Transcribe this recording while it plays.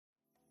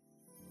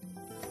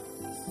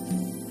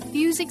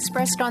views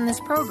expressed on this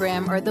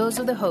program are those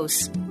of the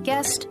hosts,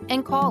 guests,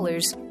 and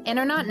callers, and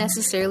are not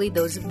necessarily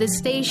those of this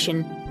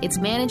station, its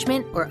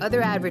management, or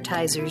other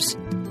advertisers.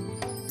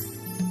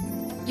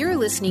 You're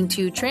listening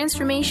to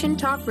Transformation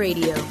Talk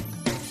Radio.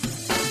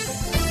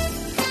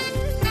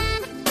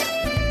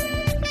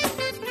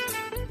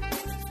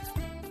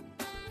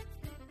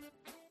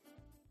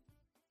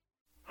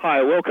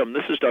 Hi, welcome.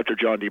 This is Dr.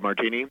 John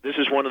DeMartini. This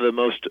is one of the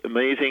most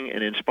amazing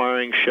and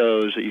inspiring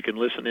shows that you can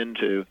listen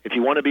into. If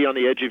you want to be on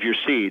the edge of your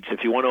seats,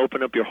 if you want to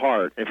open up your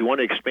heart, if you want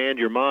to expand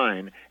your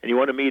mind, and you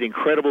want to meet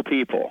incredible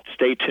people,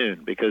 stay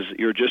tuned because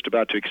you're just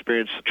about to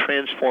experience a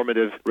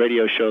transformative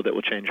radio show that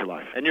will change your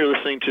life. And you're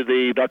listening to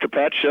the Dr.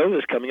 Pat Show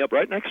that's coming up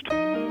right next.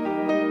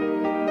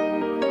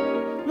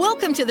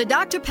 Welcome to the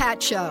Dr.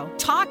 Pat Show.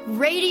 Talk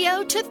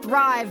radio to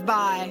thrive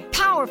by.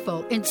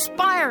 Powerful,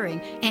 inspiring,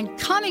 and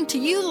coming to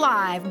you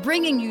live,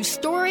 bringing you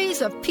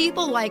stories of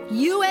people like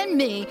you and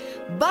me,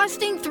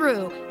 busting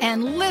through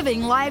and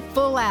living life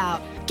full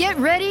out. Get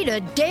ready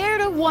to dare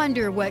to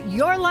wonder what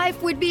your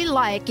life would be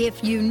like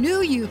if you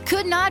knew you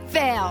could not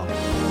fail.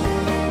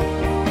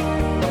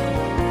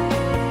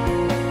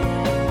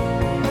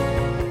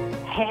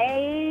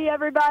 Hey,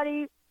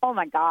 everybody. Oh,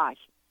 my gosh.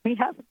 We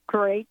have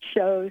great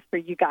shows for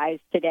you guys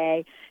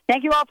today.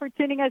 Thank you all for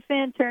tuning us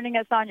in, turning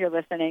us on. You're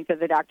listening to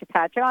the Dr.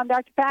 Pat Show. I'm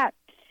Dr. Pat.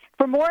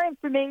 For more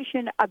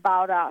information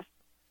about us,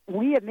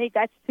 we have made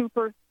that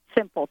super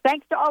simple.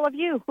 Thanks to all of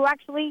you who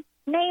actually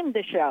named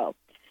the show.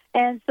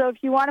 And so if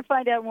you want to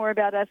find out more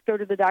about us, go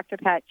to the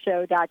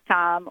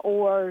drpatshow.com,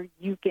 or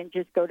you can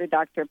just go to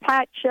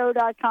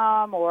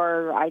drpatshow.com,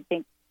 or I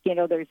think,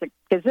 there's a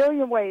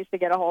gazillion ways to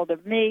get a hold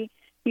of me.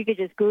 You could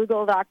just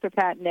Google Dr.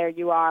 Pat, and there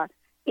you are.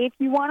 If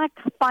you want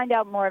to find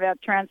out more about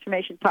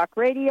Transformation Talk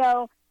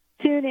Radio,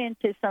 tune in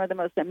to some of the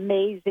most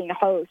amazing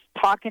hosts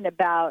talking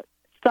about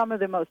some of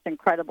the most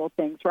incredible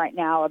things right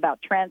now about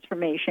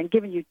transformation,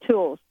 giving you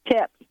tools,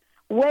 tips,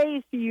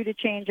 ways for you to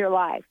change your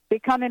life,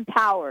 become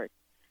empowered.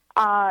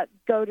 Go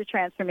to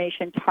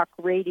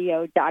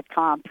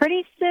transformationtalkradio.com.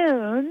 Pretty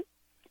soon,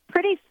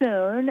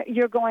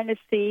 you're going to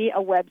see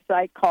a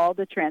website called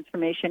the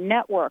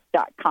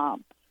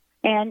transformationnetwork.com.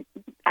 And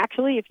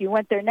actually, if you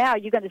went there now,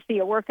 you're going to see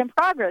a work in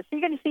progress.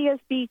 You're going to see us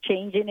be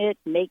changing it,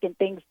 making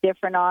things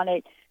different on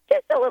it.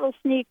 Just a little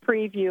sneak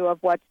preview of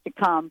what's to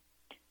come.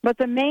 But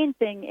the main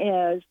thing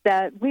is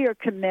that we are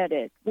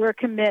committed. We're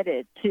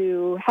committed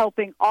to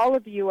helping all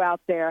of you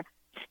out there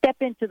step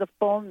into the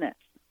fullness,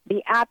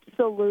 the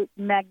absolute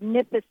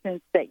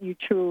magnificence that you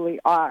truly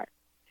are.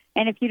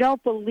 And if you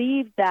don't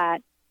believe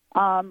that,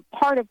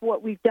 part of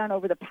what we've done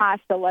over the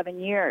past 11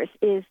 years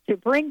is to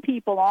bring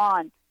people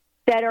on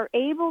that are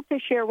able to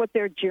share what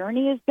their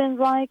journey has been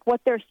like, what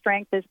their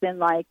strength has been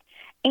like,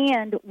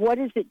 and what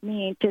does it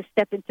mean to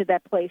step into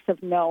that place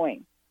of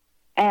knowing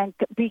and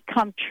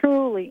become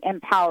truly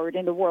empowered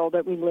in the world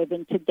that we live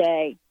in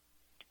today.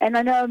 And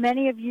I know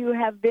many of you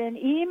have been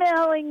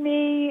emailing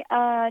me,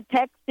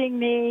 texting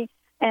me,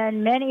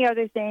 and many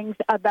other things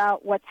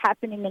about what's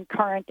happening in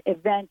current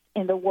events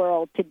in the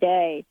world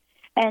today.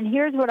 And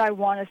here's what I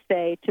want to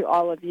say to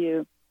all of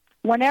you.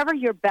 Whenever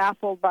you're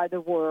baffled by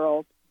the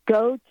world,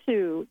 go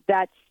to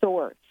that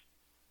source,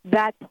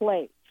 that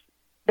place,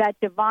 that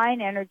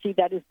divine energy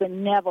that is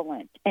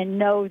benevolent, and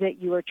know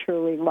that you are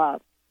truly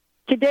loved.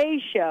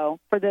 Today's show,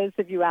 for those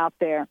of you out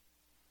there,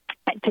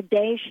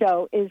 today's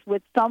show is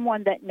with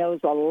someone that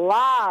knows a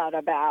lot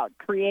about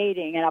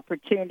creating and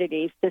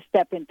opportunities to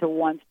step into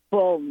one's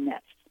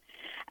fullness.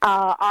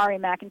 Ari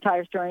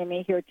McIntyre is joining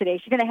me here today.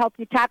 She's going to help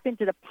you tap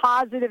into the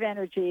positive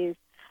energies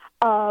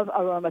of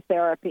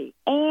aromatherapy.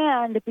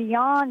 And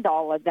beyond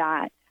all of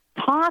that,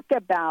 talk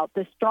about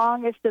the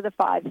strongest of the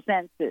five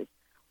senses.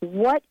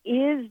 What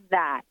is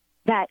that?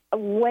 That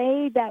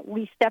way that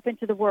we step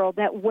into the world,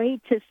 that way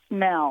to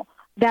smell,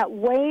 that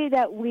way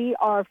that we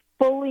are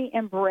fully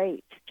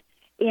embraced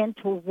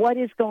into what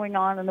is going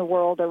on in the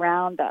world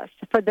around us.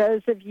 For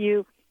those of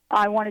you,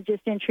 I want to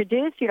just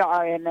introduce you to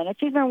Ari a minute.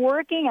 She's been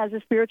working as a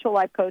spiritual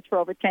life coach for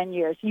over 10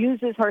 years,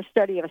 uses her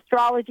study of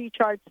astrology,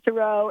 charts,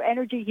 tarot,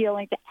 energy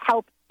healing to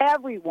help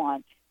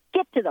everyone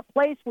get to the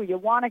place where you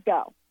want to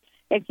go.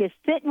 If you're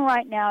sitting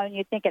right now and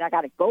you're thinking, I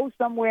got to go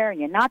somewhere, and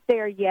you're not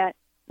there yet,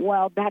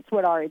 well, that's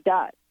what Ari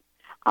does.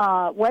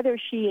 Whether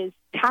she is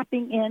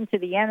tapping into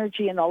the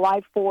energy and the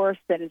life force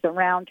that is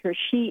around her,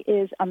 she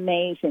is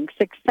amazing,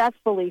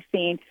 successfully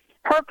seen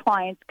her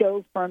clients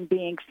go from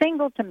being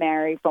single to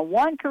married, from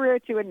one career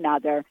to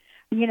another,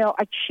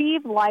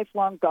 achieve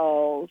lifelong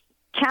goals,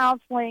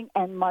 counseling,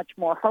 and much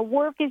more. Her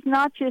work is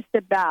not just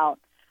about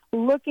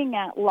looking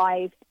at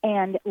life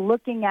and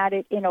looking at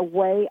it in a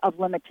way of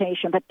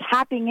limitation, but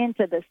tapping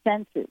into the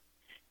senses,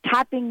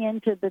 tapping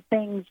into the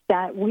things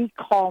that we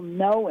call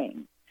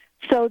knowing,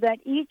 so that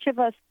each of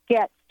us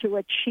gets to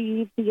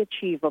achieve the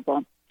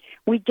achievable.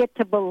 We get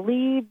to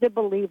believe the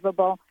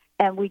believable,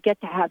 and we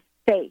get to have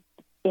faith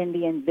in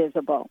the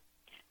invisible.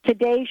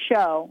 Today's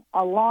show,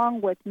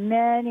 along with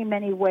many,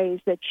 many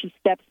ways that she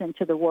steps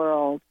into the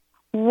world,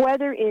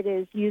 whether it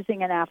is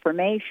using an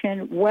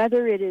affirmation,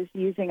 whether it is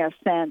using a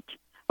scent,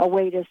 a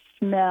way to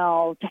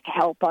smell to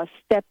help us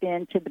step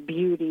into the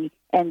beauty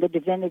and the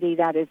divinity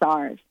that is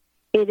ours.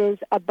 It is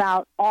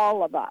about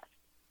all of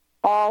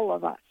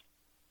us,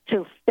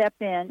 to step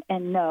in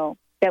and know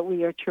that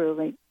we are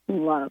truly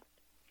loved.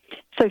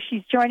 So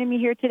she's joining me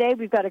here today.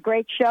 We've got a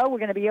great show. We're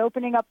going to be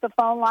opening up the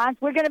phone lines.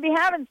 We're going to be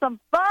having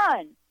some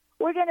fun.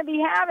 We're going to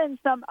be having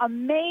some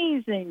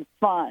amazing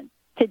fun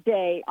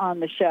today on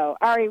the show.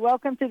 Ari,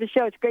 welcome to the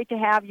show. It's great to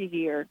have you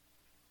here.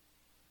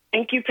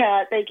 Thank you,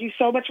 Pat. Thank you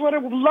so much. What a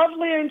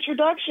lovely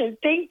introduction.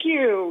 Thank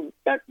you.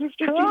 That was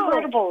just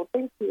incredible.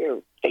 Thank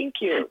you. Thank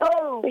you.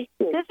 Oh, Thank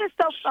you. This is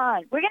so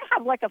fun. We're going to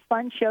have like a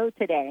fun show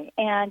today,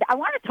 and I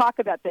want to talk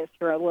about this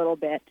for a little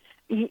bit.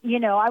 You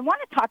know, I want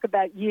to talk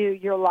about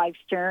your life's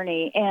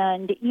journey,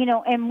 and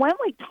and when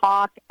we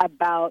talk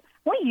about,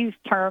 we use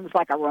terms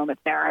like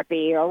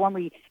aromatherapy, or when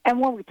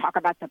we talk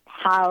about the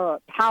power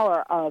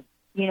of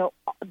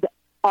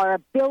our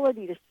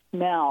ability to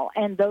smell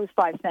and those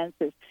five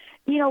senses.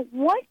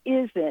 What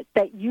is it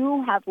that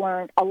you have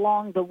learned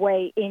along the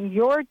way in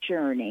your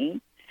journey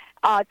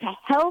to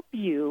help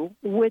you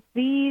with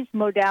these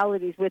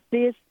modalities, with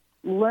this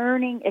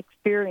learning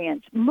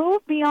experience,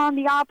 move beyond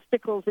the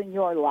obstacles in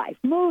your life,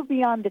 move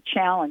beyond the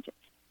challenges?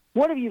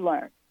 What have you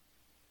learned?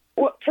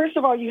 Well, first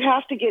of all, you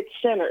have to get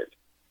centered.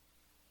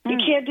 You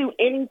can't do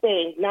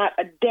anything, not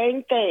a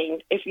dang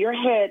thing, if your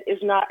head is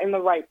not in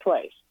the right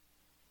place.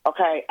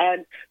 Okay,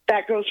 and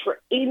that goes for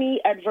any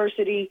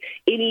adversity,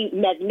 any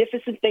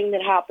magnificent thing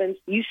that happens.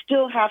 You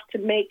still have to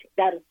make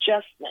that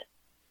adjustment.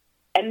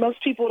 And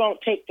most people don't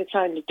take the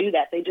time to do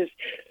that. They just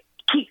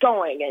keep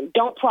going and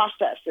don't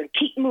process and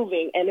keep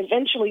moving. And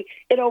eventually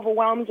it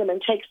overwhelms them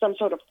and takes some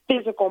sort of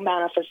physical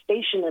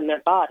manifestation in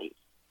their bodies.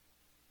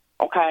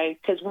 Okay,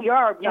 because we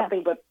are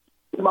nothing but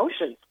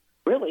emotions,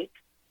 really,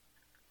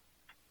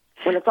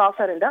 when it's all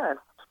said and done.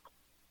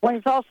 When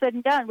it's all said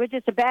and done, we're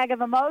just a bag of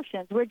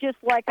emotions. We're just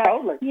like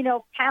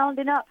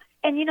pounding up.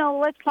 And,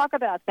 let's talk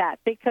about that,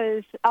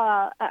 because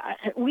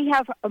we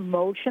have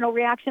emotional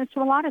reactions to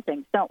a lot of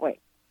things, don't we?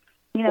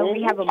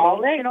 We have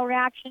emotional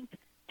reactions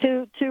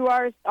to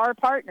our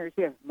partners.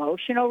 We have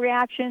emotional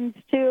reactions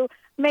to,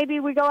 maybe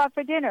we go out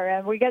for dinner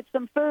and we get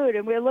some food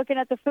and we're looking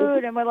at the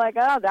food and we're like,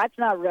 oh, that's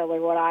not really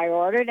what I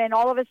ordered. And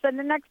all of a sudden,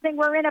 the next thing,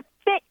 we're in a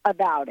fit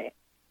about it.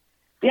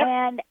 Yep.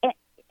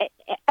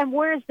 And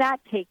where is that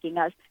taking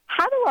us?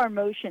 How do our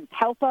emotions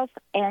help us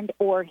and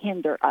or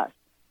hinder us?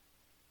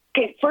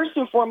 Okay, first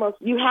and foremost,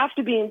 you have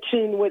to be in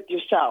tune with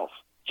yourself.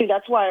 See,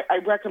 that's why I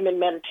recommend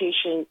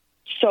meditation.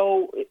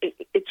 So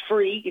it's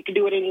free. You can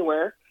do it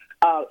anywhere.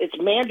 It's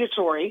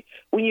mandatory.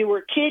 When you were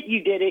a kid,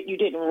 you did it. You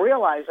didn't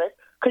realize it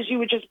because you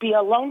would just be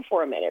alone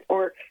for a minute.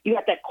 Or you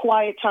had that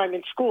quiet time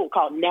in school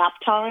called nap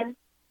time.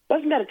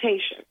 That's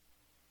meditation.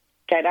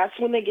 Okay, that's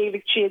when they gave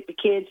the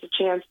kids a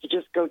chance to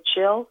just go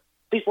chill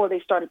before they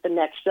started the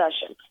next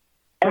session.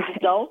 As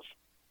adults,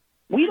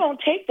 we don't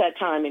take that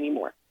time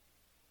anymore.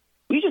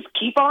 We just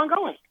keep on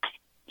going.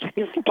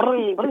 Just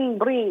bring, bring,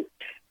 bring.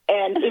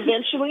 And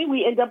eventually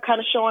we end up kind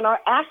of showing our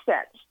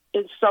assets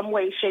in some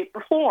way, shape,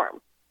 or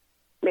form.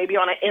 Maybe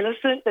on an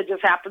innocent that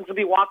just happens to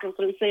be walking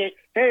through saying,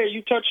 hey,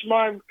 you touched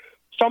my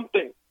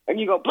something. And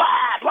you go, blah,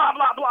 blah,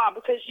 blah, blah,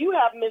 because you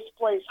have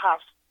misplaced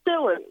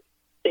hostility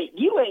that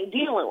you ain't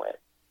dealing with.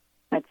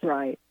 That's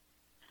right.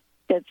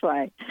 That's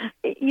right.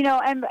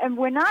 And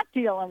we're not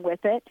dealing with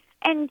it.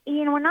 And,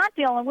 we're not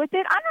dealing with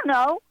it. I don't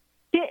know.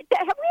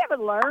 Have we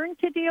ever learned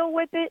to deal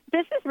with it?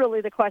 This is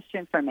really the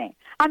question for me.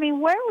 I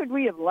mean, where would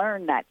we have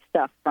learned that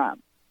stuff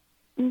from?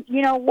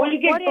 What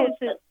is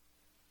it?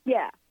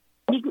 Yeah.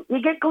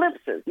 You get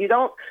glimpses.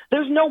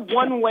 There's no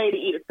one way to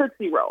eat a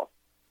Tootsie Roll.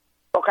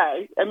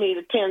 Okay? I mean,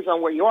 it depends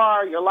on where you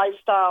are, your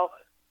lifestyle,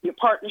 your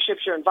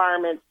partnerships, your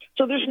environment.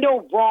 So there's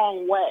no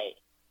wrong way.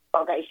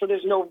 Okay, so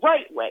there's no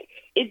right way.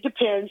 It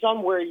depends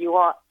on where you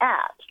are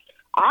at.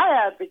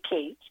 I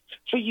advocate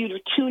for you to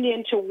tune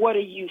into what are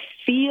you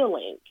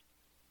feeling?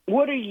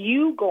 What are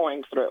you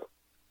going through?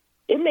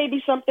 It may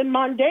be something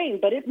mundane,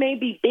 but it may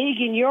be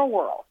big in your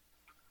world.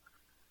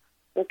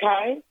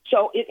 Okay?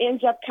 So it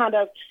ends up kind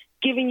of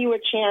giving you a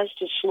chance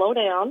to slow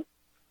down,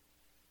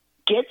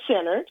 get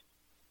centered.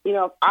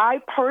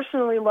 I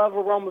personally love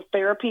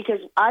aromatherapy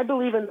because I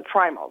believe in the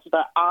primals,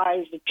 the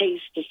eyes, the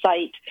taste, the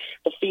sight,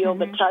 the feel,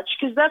 the touch,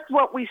 because that's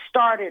what we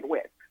started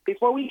with.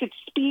 Before we could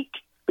speak,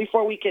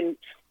 before we can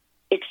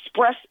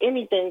express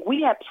anything,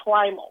 we had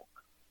primal,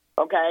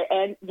 okay?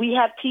 And we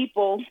had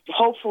people,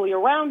 hopefully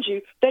around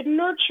you, that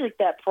nurtured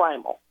that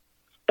primal.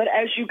 But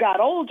as you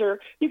got older,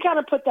 you kind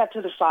of put that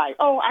to the side.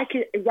 Oh, I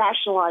can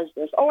rationalize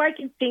this. Oh, I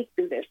can think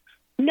through this.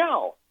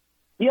 No.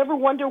 You ever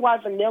wonder why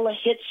vanilla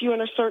hits you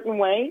in a certain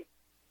way?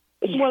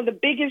 It's one of the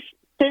biggest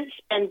scents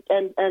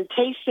and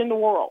tastes in the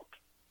world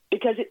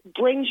because it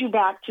brings you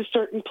back to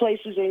certain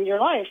places in your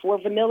life where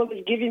vanilla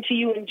was given to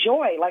you in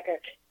joy, like a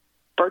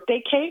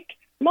birthday cake.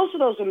 Most of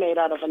those are made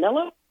out of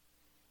vanilla,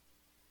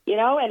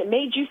 and it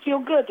made you feel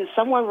good that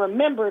someone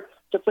remembered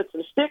to put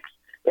some sticks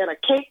in a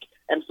cake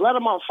and let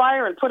them on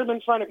fire and put them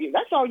in front of you.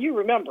 That's all you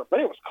remember, but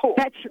it was cool.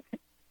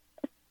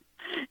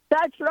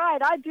 That's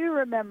right. I do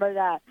remember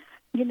that.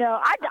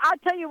 I'll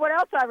tell you what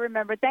else I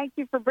remember. Thank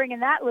you for bringing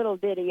that little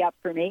ditty up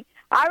for me.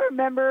 I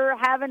remember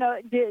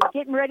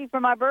getting ready for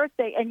my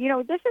birthday, and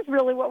this is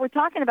really what we're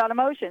talking about,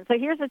 emotion. So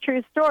here's a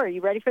true story.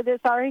 You ready for this,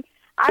 Ari?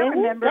 I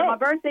remember my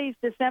birthday is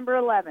December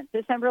 11th.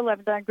 December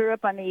 11th, I grew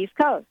up on the East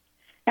Coast.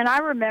 And I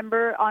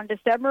remember on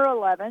December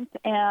 11th,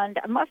 and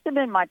it must have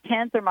been my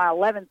 10th or my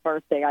 11th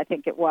birthday, I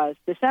think it was.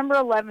 December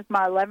 11th,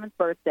 my 11th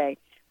birthday.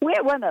 We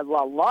had one of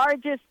the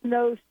largest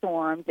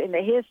snowstorms in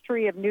the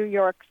history of New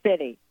York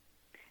City.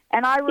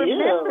 And I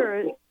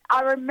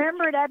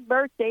remember that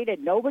birthday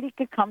that nobody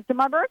could come to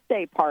my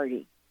birthday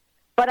party.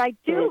 But I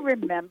do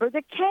remember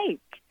the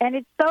cake. And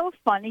it's so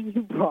funny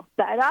you brought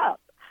that up.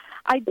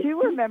 I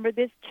do remember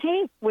this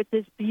cake with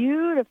this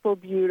beautiful,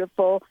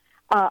 beautiful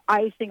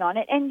icing on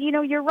it. And,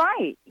 you're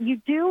right. You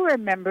do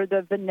remember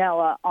the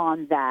vanilla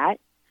on that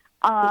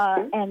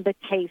and the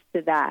taste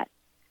of that.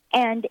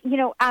 And,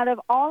 out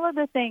of all of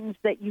the things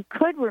that you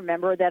could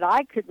remember, that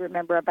I could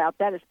remember about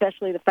that,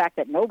 especially the fact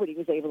that nobody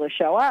was able to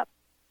show up,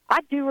 I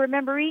do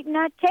remember eating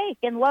that cake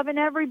and loving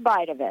every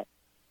bite of it.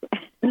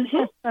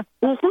 Because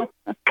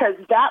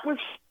that was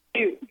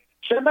you.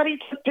 Somebody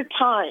took the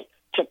time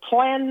to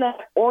plan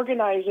that,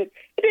 organize it.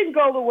 It didn't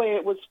go the way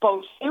it was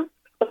supposed to,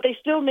 but they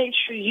still made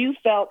sure you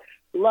felt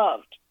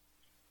loved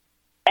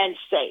and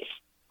safe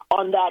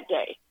on that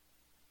day.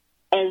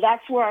 And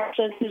that's where our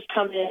senses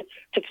come in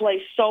to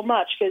play so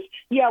much. Because,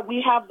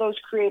 we have those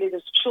created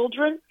as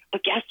children,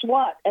 but guess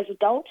what? As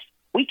adults,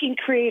 we can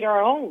create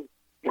our own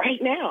right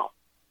now.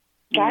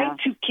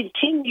 To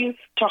continue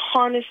to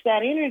harness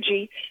that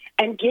energy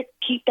and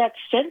keep that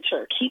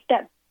center, keep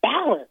that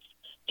balance,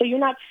 so you're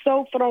not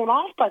so thrown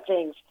off by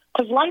things,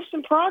 because life's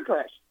in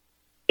progress.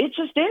 It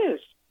just is,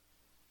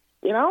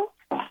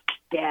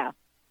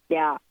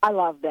 Yeah, I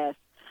love this.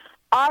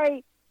 All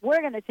right, we're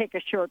going to take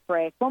a short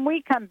break. When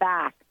we come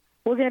back,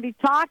 we're going to be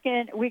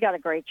talking, we got a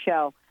great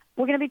show.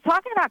 We're going to be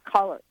talking about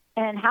colors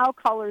and how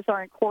colors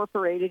are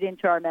incorporated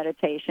into our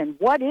meditation.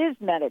 What is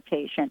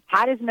meditation?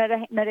 How does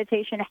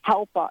meditation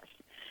help us,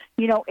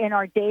 in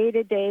our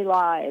day-to-day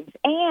lives?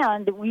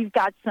 And we've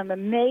got some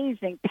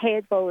amazing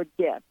pay-it-forward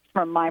gifts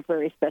from my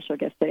very special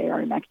guest today,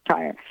 Ari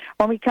McIntyre.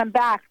 When we come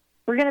back,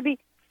 we're going to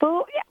have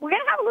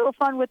a little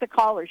fun with the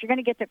callers. You're going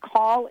to get to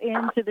call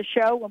into the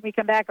show. When we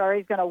come back,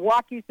 Ari's going to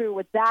walk you through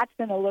what that's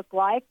going to look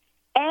like.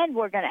 And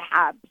we're going to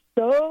have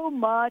so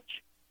much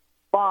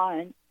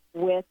fun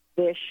with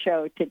this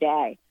show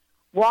today.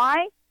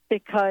 Why?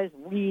 Because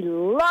we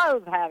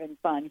love having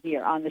fun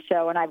here on the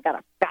show, and I've got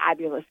a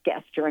fabulous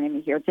guest joining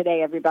me here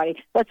today,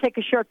 everybody. Let's take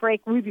a short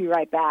break. We'll be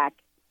right back.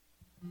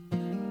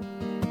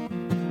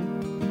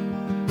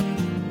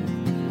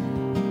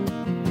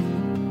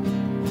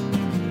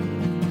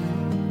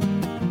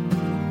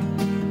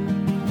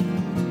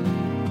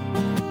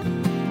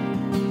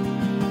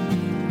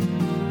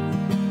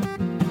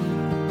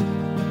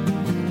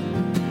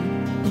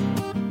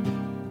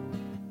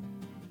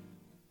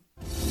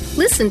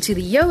 Listen to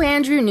the Yo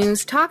Andrew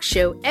News Talk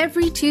Show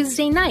every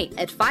Tuesday night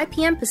at 5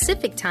 p.m.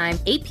 Pacific Time,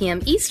 8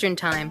 p.m. Eastern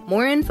Time.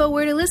 More info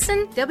where to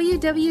listen?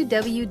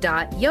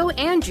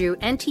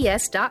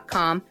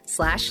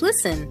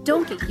 www.yoandrewnts.com/listen.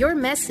 Don't get your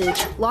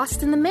message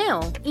lost in the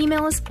mail.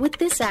 Email us with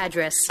this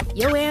address,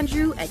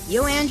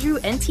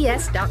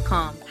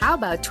 yoandrew@yoandrewnts.com. How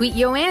about tweet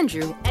Yo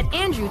Andrew at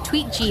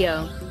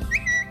AndrewTweetGeo?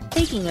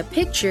 Taking a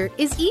picture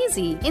is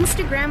easy.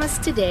 Instagram us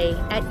today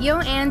at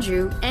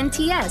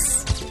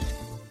YoAndrewNTS.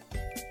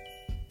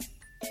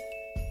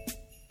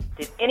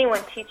 Did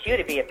anyone teach you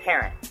to be a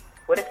parent?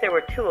 What if there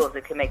were tools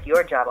that could make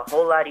your job a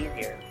whole lot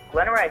easier?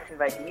 Glenna Rice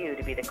invites you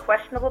to be the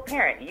questionable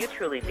parent you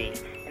truly be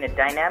in a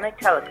dynamic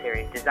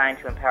teleseries designed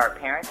to empower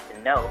parents to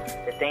know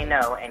that they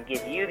know and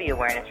give you the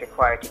awareness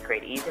required to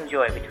create ease and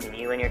joy between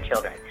you and your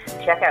children.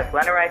 Check out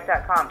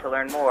GlennaRice.com to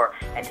learn more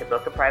and to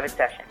book a private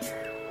session.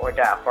 Or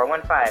dial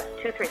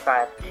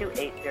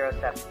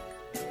 415-235-2807.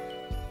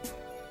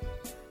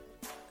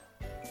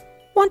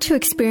 Want to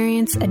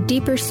experience a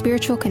deeper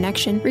spiritual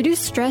connection, reduce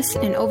stress,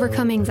 and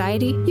overcome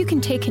anxiety? You can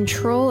take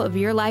control of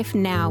your life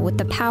now with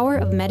the power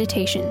of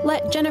meditation.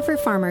 Let Jennifer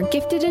Farmer,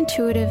 gifted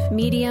intuitive,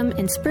 medium,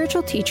 and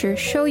spiritual teacher,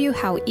 show you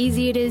how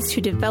easy it is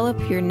to develop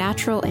your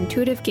natural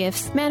intuitive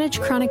gifts,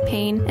 manage chronic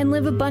pain, and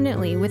live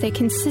abundantly with a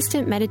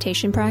consistent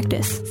meditation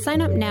practice.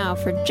 Sign up now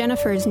for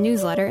Jennifer's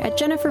newsletter at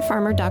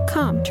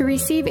jenniferfarmer.com to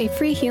receive a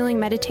free healing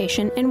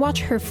meditation and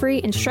watch her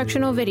free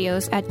instructional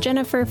videos at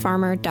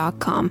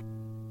jenniferfarmer.com.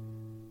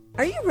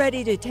 Are you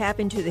ready to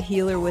tap into the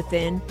healer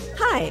within?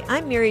 Hi,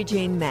 I'm Mary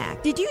Jane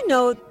Mack. Did you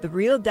know the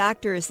real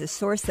doctor is the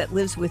source that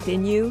lives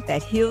within you,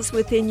 that heals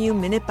within you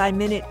minute by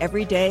minute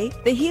every day?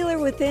 The healer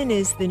within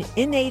is the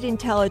innate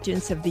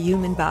intelligence of the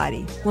human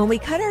body. When we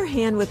cut our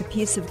hand with a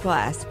piece of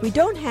glass, we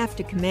don't have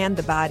to command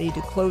the body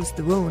to close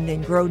the wound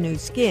and grow new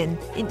skin.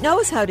 It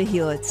knows how to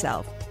heal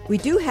itself. We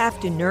do have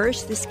to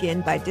nourish the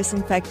skin by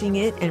disinfecting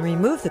it and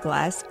remove the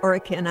glass, or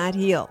it cannot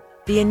heal.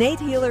 The innate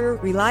healer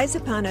relies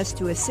upon us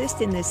to assist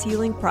in this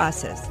healing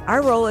process.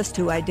 Our role is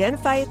to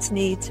identify its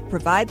needs,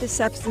 provide the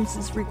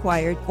substances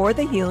required for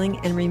the healing,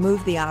 and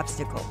remove the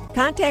obstacle.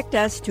 Contact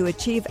us to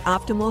achieve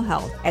optimal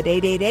health at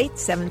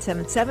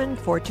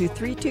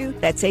 888-777-4232.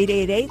 That's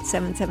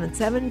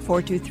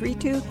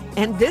 888-777-4232.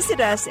 And visit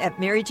us at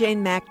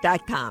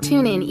maryjanemack.com.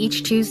 Tune in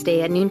each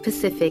Tuesday at noon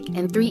Pacific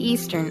and 3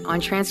 Eastern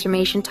on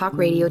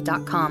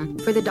TransformationTalkRadio.com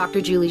for the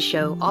Dr. Julie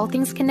Show, All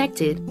Things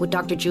Connected with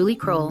Dr. Julie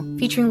Kroll,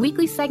 featuring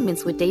weekly segments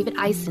with David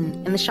Eisen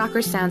and the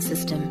Chakra Sound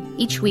System.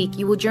 Each week,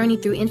 you will journey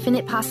through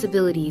infinite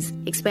possibilities,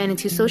 expand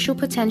into social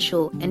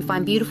potential, and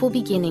find beautiful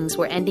beginnings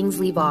where endings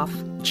leave off.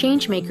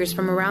 Changemakers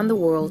from around the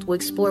world will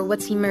explore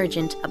what's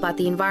emergent about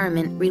the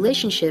environment,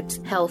 relationships,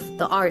 health,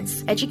 the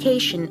arts,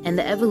 education, and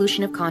the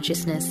evolution of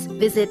consciousness.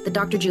 Visit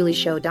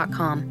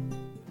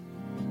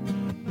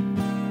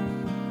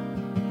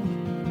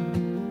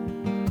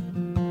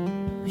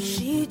thedrjulieshow.com.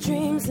 She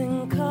dreams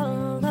in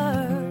colors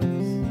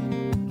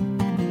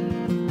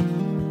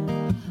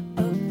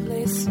of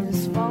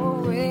places far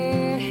away.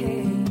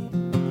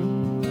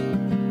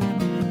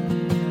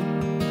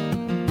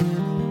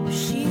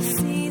 She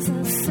sees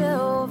in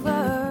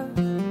silver.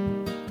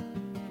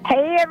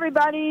 Hey,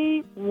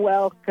 everybody.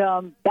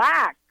 Welcome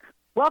back.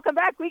 Welcome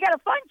back. We got a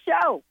fun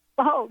show.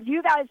 Oh,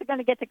 you guys are going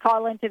to get to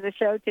call into the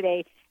show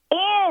today,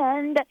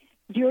 and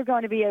you're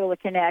going to be able to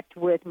connect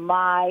with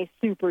my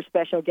super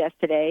special guest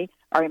today,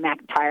 Ari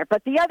McIntyre.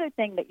 But the other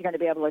thing that you're going to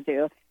be able to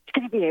do is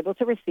going to be able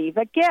to receive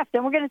a gift,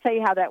 and we're going to tell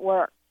you how that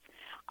works.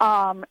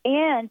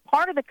 And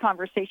part of the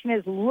conversation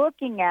is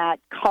looking at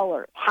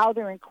colors, how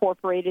they're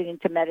incorporated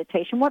into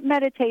meditation, what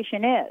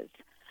meditation is.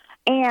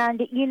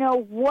 And, you know,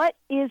 what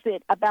is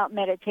it about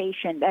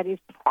meditation that is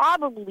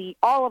probably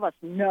all of us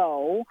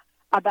know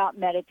about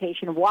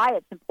meditation, why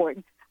it's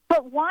important,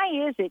 but why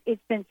is it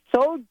it's been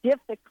so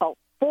difficult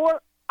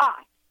for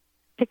us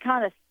to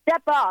kind of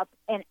step up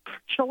and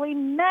actually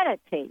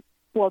meditate?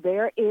 Well,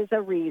 there is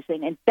a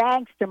reason, and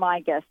thanks to my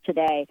guest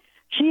today.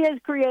 She has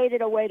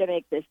created a way to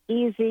make this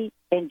easy,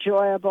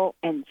 enjoyable,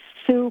 and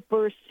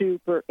super,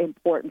 super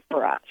important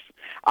for us.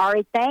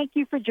 Ari, thank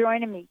you for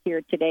joining me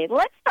here today.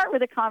 Let's start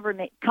with a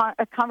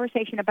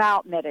conversation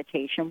about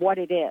meditation, what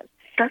it is,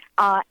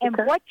 and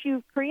what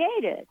you've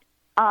created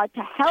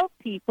to help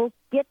people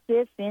get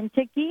this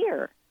into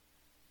gear.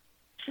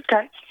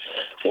 Okay.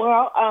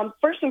 Well,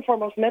 first and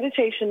foremost,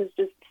 meditation is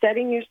just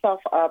setting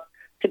yourself up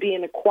to be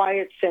in a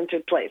quiet,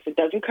 centered place. It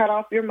doesn't cut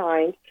off your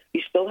mind.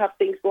 You still have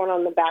things going on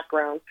in the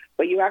background,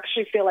 but you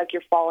actually feel like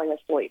you're falling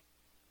asleep.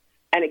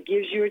 And it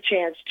gives you a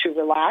chance to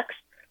relax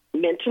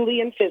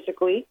mentally and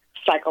physically,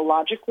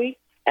 psychologically,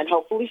 and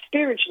hopefully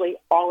spiritually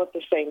all at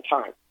the same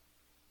time.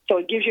 So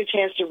it gives you a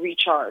chance to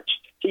recharge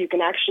so you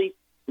can actually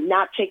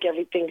not take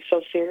everything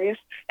so serious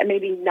and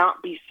maybe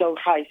not be so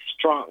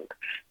high-strung.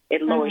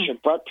 It lowers your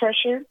blood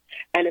pressure,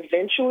 and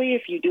eventually,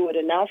 if you do it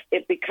enough,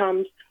 it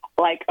becomes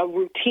like a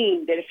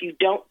routine that if you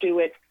don't do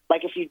it,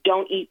 like if you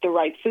don't eat the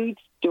right foods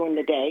during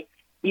the day,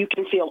 you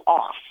can feel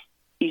off.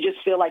 You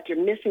just feel like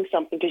you're missing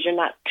something because you're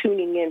not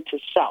tuning into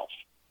self.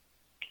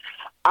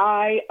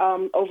 I,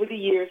 over the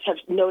years, have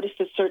noticed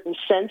a certain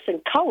sense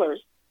and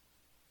colors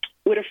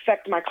would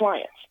affect my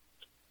clients.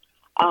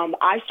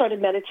 I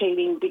started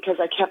meditating because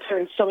I kept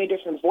hearing so many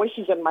different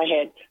voices in my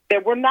head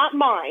that were not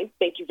mine,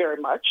 thank you very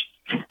much.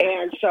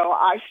 And so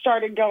I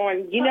started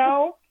going,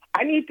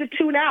 I need to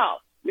tune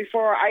out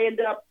before I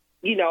end up,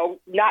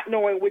 not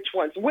knowing which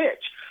one's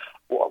which.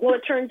 Well,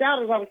 it turns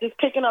out as I was just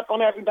picking up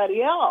on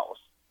everybody else,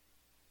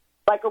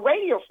 like a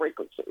radio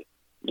frequency,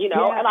 and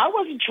I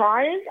wasn't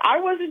trying. I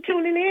wasn't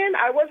tuning in.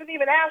 I wasn't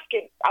even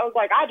asking. I was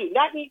like, I do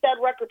not need that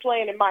record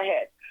playing in my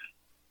head.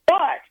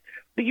 But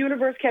the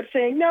universe kept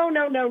saying, no.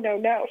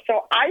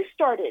 So I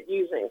started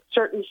using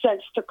certain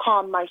scents to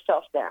calm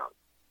myself down,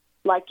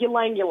 like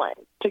ylang-ylang,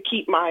 to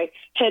keep my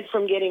head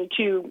from getting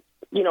too,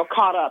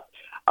 caught up.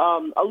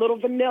 A little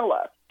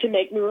vanilla to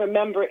make me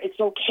remember it's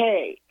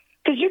okay.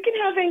 Because you can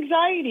have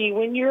anxiety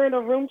when you're in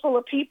a room full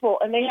of people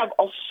and they have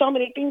so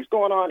many things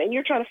going on, and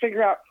you're trying to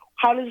figure out,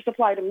 how does this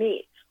apply to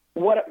me?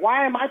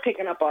 Why am I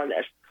picking up on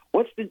this?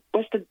 What's the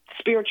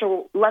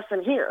spiritual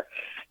lesson here?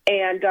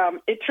 And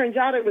it turns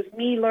out it was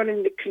me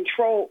learning to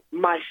control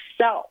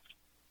myself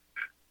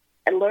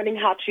and learning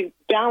how to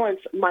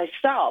balance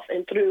myself.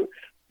 And through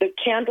the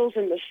candles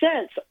and the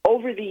scents,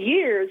 over the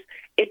years,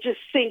 it just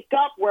synced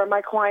up where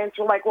my clients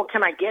were like, well,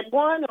 can I get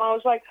one? And I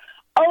was like,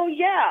 oh,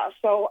 yeah.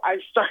 So I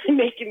started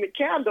making the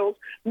candles,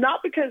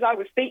 not because I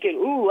was thinking,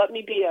 ooh, let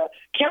me be a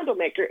candle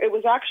maker. It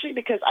was actually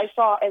because I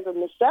saw as a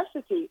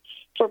necessity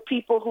for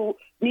people who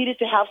needed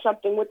to have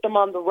something with them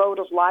on the road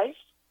of life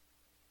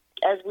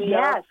as we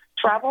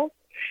travel.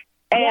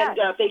 And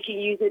they can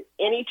use it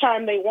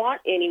anytime they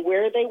want,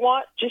 anywhere they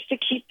want, just to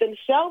keep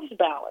themselves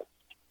balanced,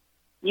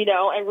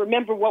 and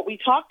remember what we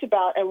talked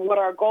about and what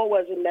our goal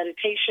was in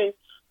meditation.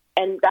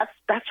 And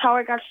that's how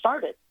I got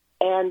started.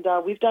 And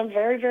we've done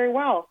very, very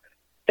well.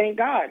 Thank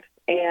God.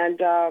 And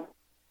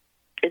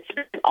it's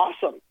been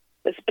awesome.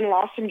 It's been an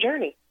awesome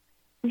journey.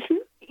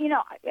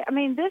 I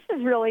mean, this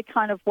is really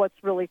kind of what's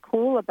really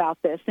cool about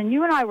this. And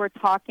you and I were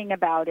talking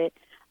about it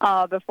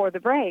before the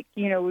break.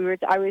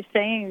 I was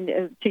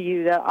saying to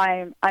you that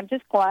I'm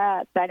just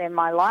glad that in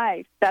my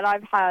life that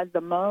I've had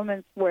the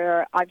moments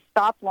where I've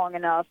stopped long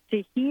enough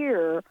to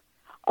hear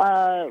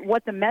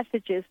what the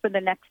message is for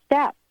the next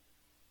step.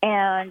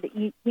 And,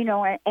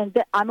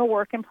 I'm a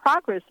work in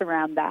progress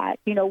around that,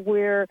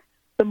 where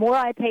the more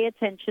I pay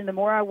attention, the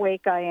more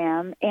awake I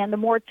am, and the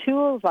more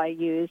tools I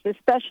use,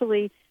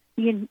 especially,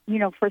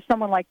 for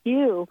someone like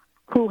you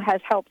who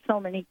has helped so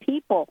many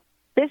people.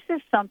 This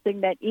is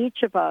something that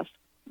each of us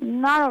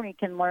not only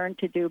can learn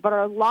to do, but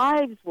our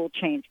lives will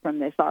change from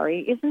this,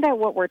 Ari. Isn't that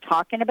what we're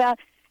talking about?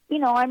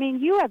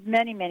 You have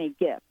many, many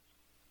gifts.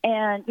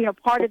 And,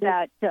 part of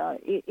that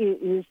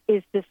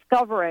is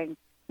discovering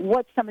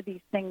what some of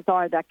these things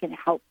are that can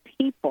help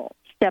people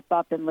step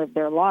up and live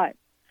their lives.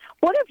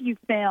 What have you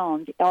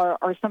found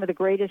are some of the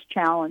greatest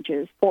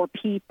challenges for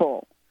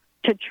people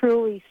to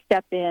truly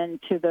step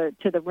into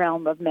the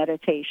realm of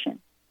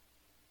meditation?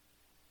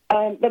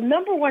 The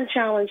number one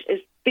challenge is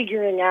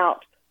figuring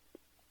out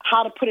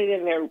how to put it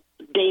in their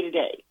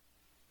day-to-day.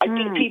 I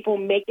think people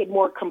make it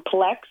more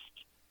complex.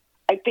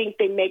 I think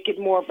they make it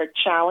more of a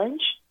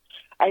challenge.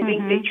 I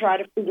think they try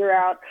to figure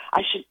out,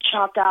 I should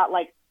chalk out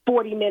like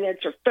 40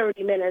 minutes or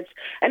 30 minutes.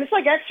 And it's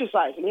like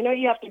exercising.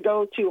 You have to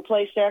go to a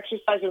place to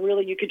exercise, and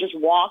really you could just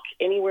walk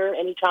anywhere,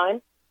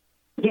 anytime.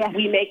 Yeah.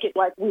 We make it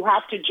like we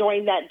have to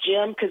join that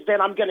gym because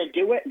then I'm going to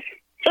do it.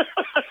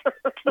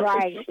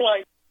 Right. It's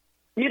like,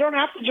 you don't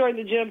have to join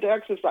the gym to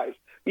exercise.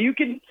 You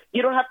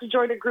don't have to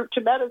join a group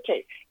to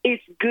meditate.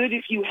 It's good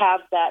if you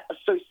have that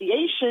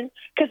association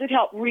because it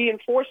helps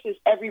reinforces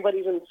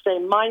everybody's in the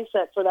same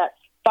mindset for that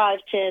 5,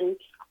 10,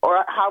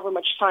 or however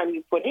much time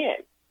you put in.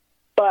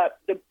 But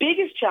the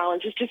biggest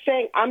challenge is just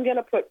saying, I'm going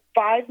to put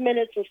 5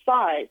 minutes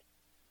aside,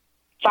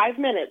 5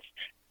 minutes,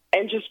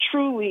 and just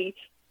truly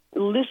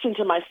listen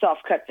to myself,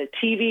 cut the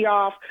TV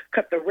off,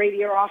 cut the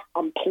radio off,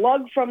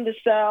 unplug from the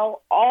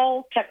cell.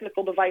 All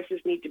technical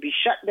devices need to be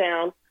shut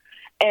down,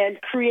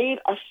 and create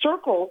a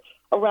circle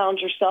around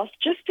yourself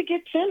just to get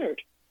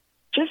centered,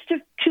 just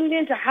to tune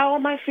into how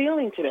am I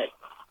feeling today?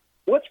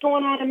 What's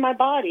going on in my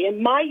body,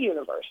 in my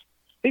universe,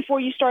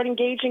 before you start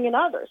engaging in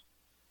others.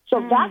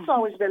 So that's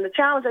always been the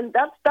challenge, and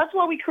that's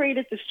why we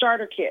created the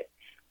starter kit,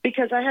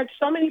 because I had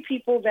so many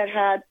people that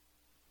had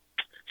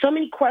so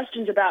many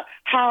questions about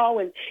how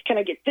and can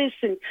I get this,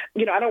 and,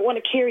 I don't want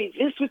to carry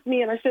this with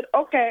me. And I said,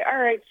 okay, all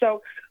right.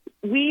 So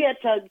we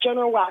at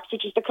General Wax,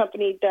 which is the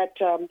company that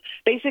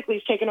basically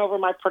has taken over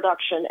my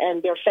production,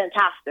 and they're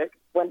fantastic,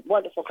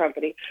 wonderful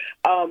company,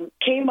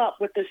 came up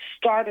with this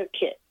starter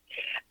kit.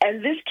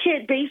 And this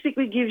kit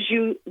basically gives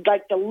you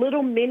like the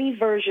little mini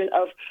version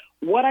of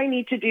what I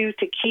need to do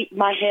to keep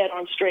my head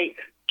on straight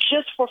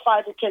just for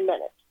 5 to 10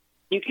 minutes.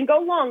 You can go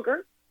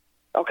longer,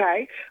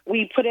 okay?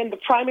 We put in the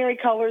primary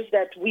colors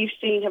that we've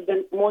seen have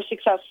been more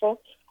successful,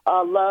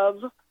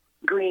 love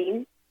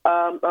green,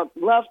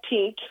 love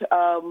pink,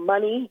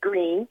 money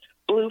green,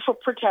 blue for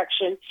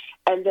protection,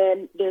 and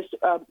then this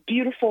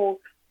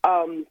beautiful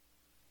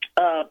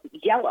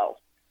yellow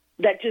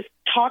that just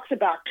talks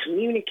about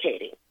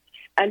communicating.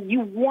 And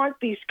you want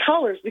these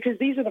colors because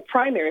these are the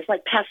primary. It's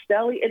like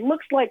pastel-y. It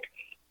looks like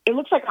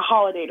a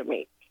holiday to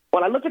me.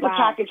 When I look at the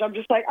package, I'm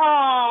just like,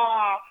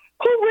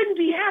 who wouldn't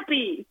be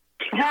happy?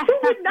 Who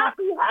would not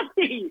be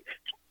happy?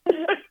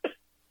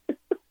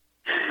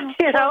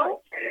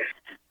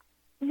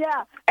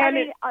 Yeah.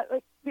 And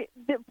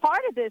the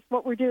part of this,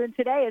 what we're doing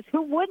today is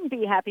who wouldn't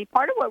be happy.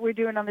 Part of what we're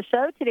doing on the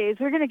show today is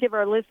we're going to give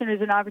our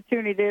listeners an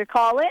opportunity to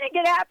call in and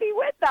get happy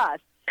with us.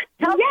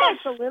 Tell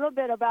us a little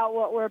bit about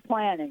what we're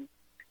planning.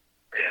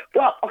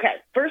 Well, okay,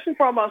 first and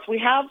foremost, we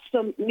have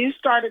some new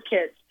starter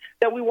kits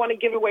that we want to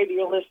give away to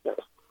your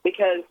listeners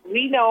because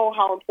we know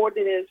how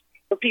important it is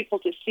for people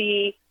to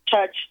see,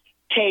 touch,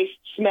 taste,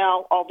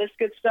 smell, all this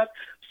good stuff.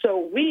 So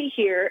we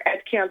here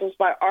at Candles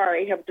by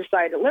Ari have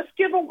decided, let's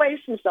give away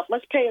some stuff.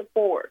 Let's pay it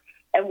forward.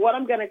 And what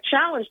I'm going to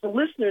challenge the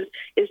listeners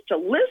is to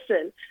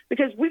listen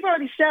because we've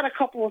already said a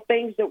couple of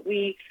things that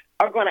we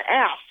are going to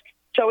ask.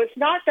 So it's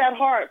not that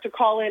hard to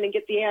call in and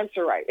get the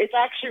answer right. It's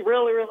actually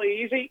really,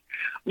 really easy.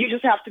 You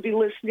just have to be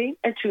listening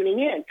and tuning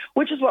in,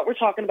 which is what we're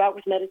talking about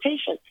with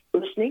meditation,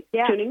 listening,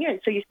 tuning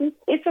in. So you see,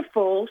 it's a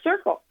full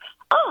circle.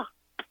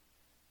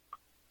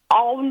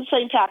 All in the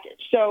same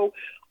package. So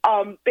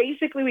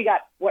basically we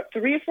got,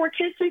 3 or 4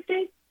 kits, I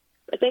think?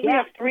 I think we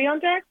have 3 on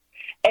deck.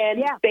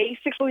 And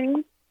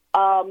basically,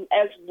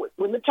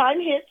 when the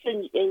time hits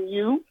and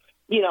you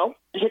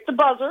hit the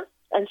buzzer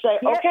and say,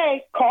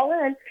 okay, call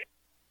in,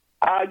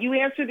 you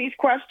answer these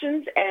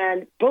questions,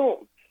 and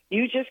boom,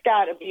 you just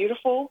got a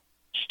beautiful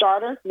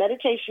starter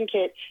meditation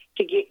kit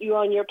to get you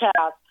on your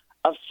path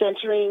of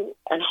centering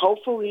and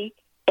hopefully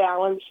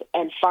balance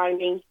and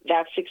finding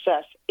that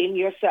success in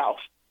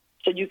yourself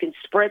so you can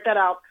spread that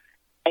out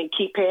and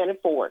keep paying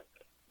it forward.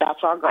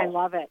 That's our goal. I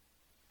love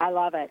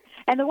it.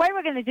 And the way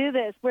we're going to do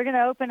this, we're going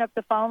to open up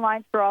the phone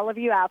lines for all of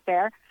you out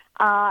there.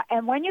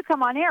 And when you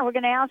come on air, we're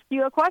going to ask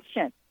you a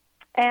question.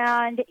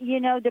 And,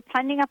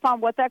 depending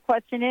upon what that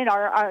question is,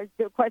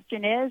 the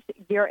question is,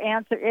 your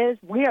answer is,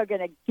 we are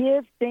going to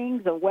give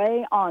things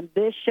away on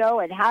this show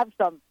and have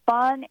some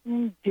fun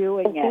in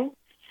doing it.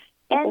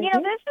 And,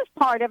 this is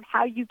part of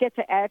how you get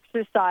to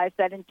exercise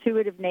that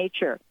intuitive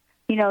nature.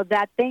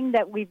 That thing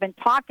that we've been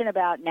talking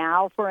about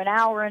now for an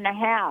hour and a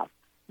half,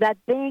 that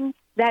thing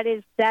that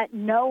is that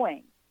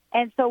knowing.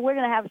 And so we're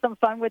going to have some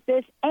fun with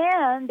this,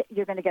 and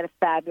you're going to get a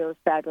fabulous,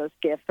 fabulous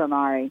gift from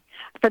Ari.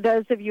 For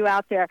those of you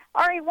out there,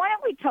 Ari, why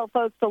don't we tell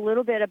folks a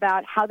little bit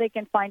about how they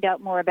can find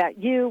out more about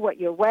you, what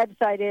your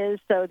website is,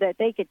 so that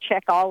they could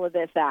check all of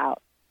this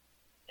out?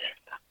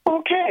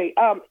 Okay.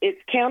 It's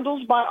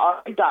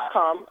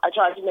candlesbyari.com. I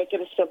tried to make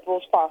it as simple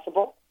as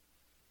possible,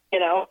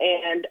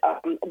 and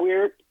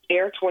we're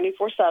air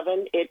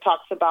 24/7. It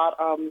talks about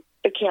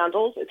the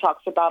candles. It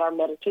talks about our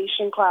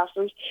meditation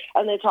classes,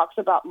 and it talks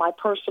about my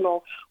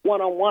personal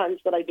one-on-ones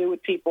that I do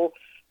with people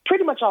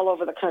pretty much all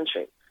over the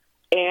country.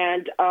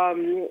 And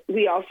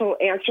we also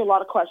answer a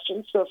lot of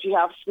questions. So if you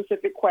have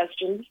specific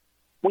questions,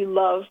 we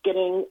love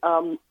getting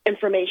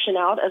information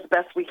out as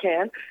best we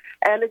can.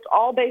 And it's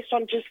all based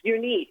on just your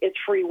need. It's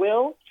free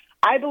will.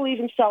 I believe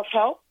in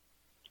self-help.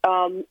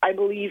 I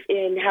believe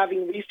in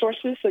having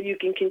resources so you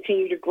can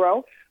continue to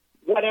grow,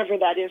 whatever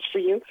that is for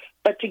you.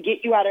 But to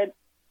get you out of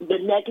the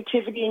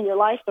negativity in your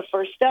life, the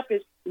first step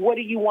is, what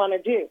do you want to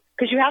do?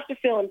 Because you have to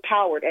feel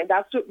empowered, and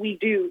that's what we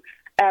do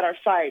at our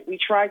site. We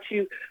try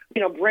to,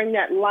 bring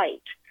that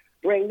light,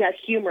 bring that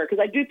humor,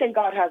 because I do think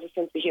God has a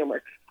sense of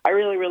humor. I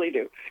really, really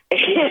do.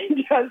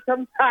 And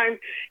sometimes,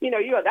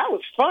 that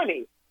was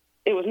funny.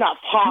 It was not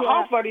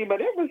funny,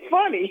 but it was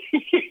funny.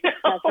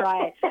 That's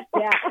right.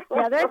 Yeah.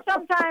 There's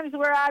sometimes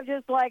where I'm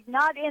just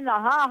not in the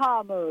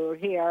ha-ha mood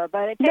here,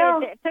 but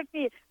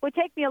it would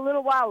take me a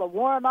little while to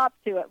warm up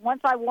to it.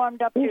 Once I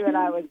warmed up to it,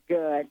 I was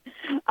good.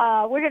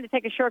 We're going to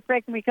take a short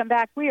break. When we come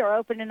back, we are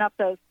opening up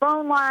those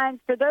phone lines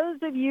for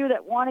those of you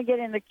that want to get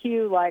in the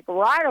queue right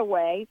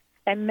away,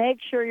 and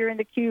make sure you're in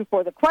the queue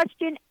for the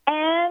question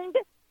and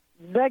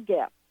the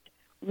gift.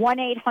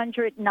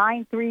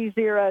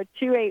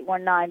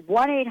 1-800-930-2819,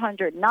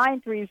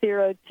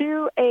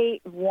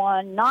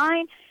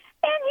 1-800-930-2819.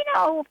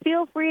 And,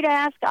 feel free to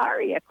ask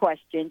Ari a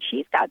question.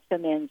 She's got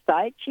some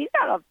insight. She's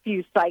got a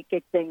few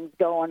psychic things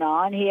going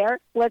on here.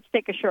 Let's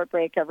take a short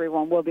break,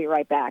 everyone. We'll be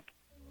right back.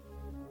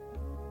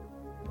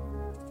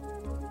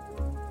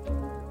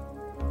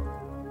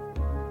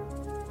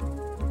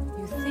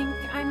 You think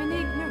I'm an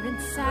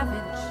ignorant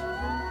savage,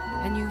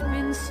 and you've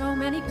been so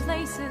many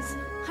places,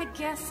 I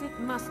guess it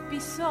must be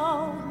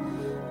so,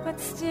 but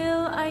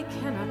still I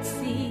cannot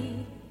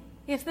see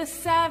if the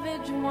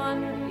savage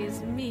one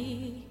is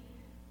me.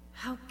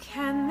 How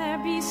can there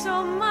be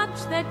so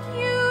much that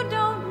you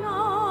don't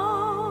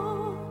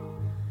know?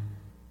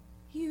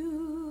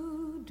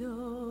 You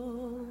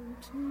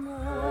don't know.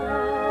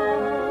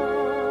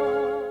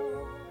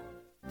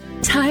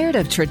 Tired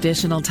of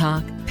traditional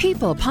talk?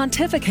 People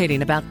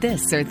pontificating about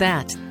this or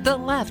that, the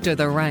left or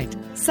the right.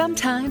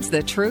 Sometimes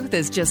the truth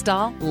is just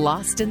all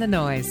lost in the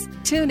noise.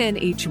 Tune in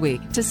each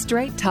week to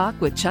Straight Talk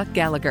with Chuck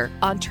Gallagher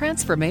on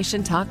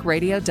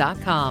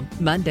TransformationTalkRadio.com,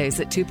 Mondays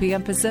at 2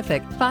 p.m.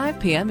 Pacific, 5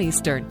 p.m.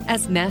 Eastern,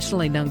 as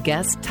nationally known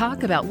guests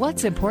talk about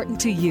what's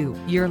important to you,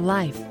 your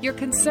life, your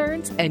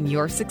concerns, and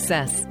your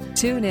success.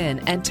 Tune in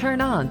and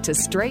turn on to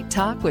Straight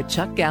Talk with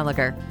Chuck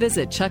Gallagher.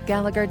 Visit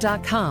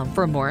ChuckGallagher.com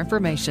for more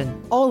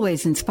information.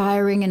 Always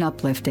inspiring and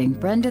uplifting,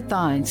 Brenda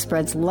Thine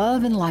spreads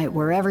love and light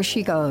wherever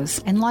she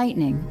goes,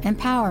 enlightening,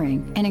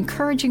 empowering, and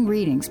encouraging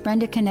readings.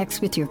 Brenda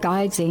connects with your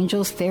guides,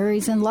 angels,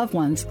 fairies, and loved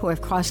ones who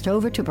have crossed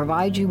over to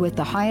provide you with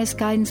the highest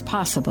guidance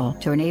possible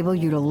to enable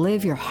you to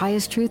live your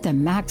highest truth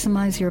and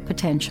maximize your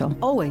potential.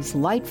 Always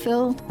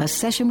light-filled, a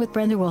session with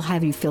Brenda will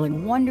have you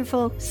feeling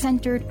wonderful,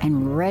 centered,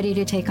 and ready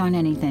to take on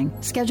anything.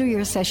 Schedule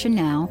your session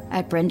now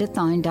at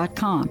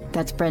BrendaThine.com.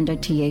 That's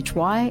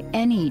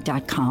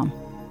BrendaThyne.com.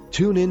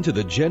 Tune in to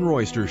The Jen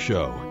Royster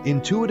Show,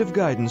 intuitive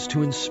guidance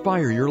to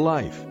inspire your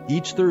life,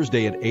 each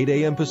Thursday at 8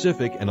 a.m.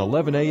 Pacific and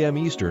 11 a.m.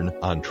 Eastern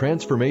on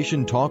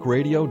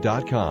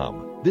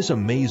TransformationTalkRadio.com. This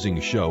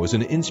amazing show is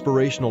an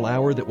inspirational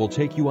hour that will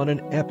take you on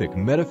an epic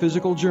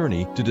metaphysical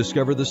journey to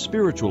discover the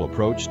spiritual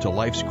approach to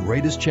life's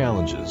greatest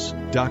challenges.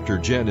 Dr.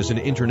 Jen is an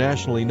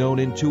internationally known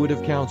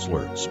intuitive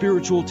counselor,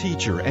 spiritual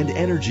teacher, and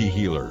energy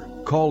healer.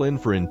 Call in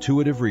for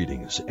intuitive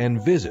readings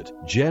and visit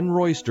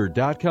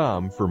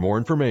JenRoyster.com for more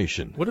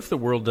information. What if the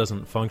world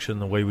doesn't function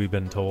the way we've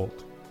been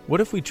told?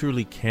 What if we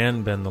truly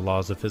can bend the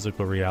laws of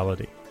physical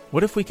reality?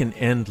 What if we can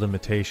end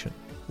limitation?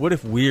 What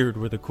if weird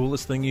were the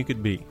coolest thing you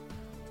could be?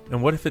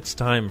 And what if it's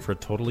time for a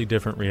totally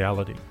different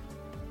reality?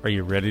 Are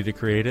you ready to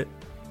create it?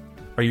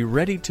 Are you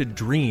ready to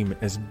dream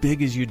as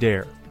big as you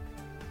dare?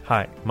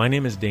 Hi, my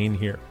name is Dane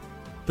here.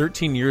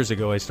 13 years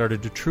ago, I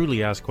started to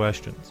truly ask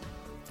questions.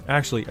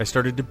 Actually, I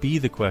started to be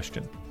the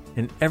question,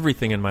 and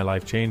everything in my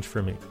life changed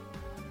for me.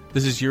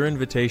 This is your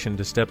invitation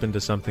to step into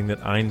something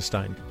that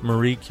Einstein,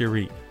 Marie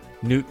Curie,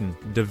 Newton,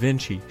 Da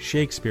Vinci,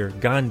 Shakespeare,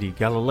 Gandhi,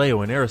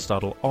 Galileo, and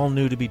Aristotle all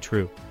knew to be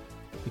true.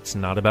 It's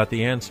not about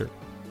the answer.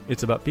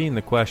 It's about being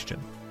the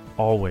question.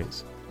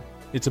 Always.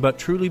 It's about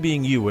truly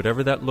being you,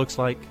 whatever that looks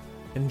like,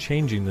 and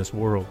changing this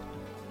world.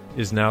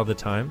 Is now the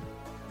time?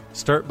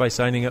 Start by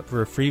signing up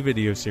for a free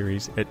video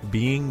series at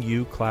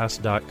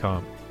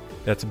beingyouclass.com.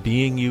 That's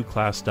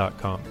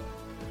beingyouclass.com.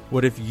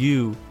 What if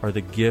you are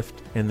the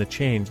gift and the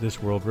change this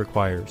world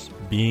requires?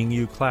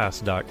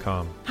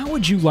 beingyouclass.com. How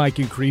would you like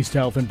increased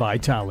health and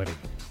vitality?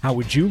 How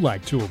would you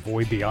like to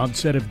avoid the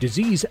onset of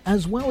disease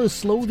as well as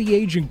slow the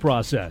aging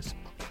process?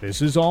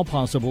 This is all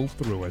possible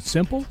through a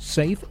simple,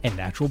 safe, and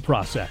natural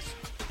process.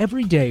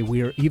 Every day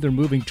we are either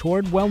moving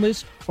toward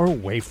wellness or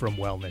away from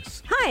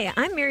wellness. Hi,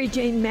 I'm Mary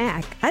Jane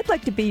Mack. I'd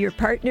like to be your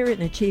partner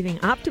in achieving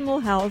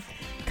optimal health.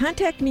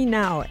 Contact me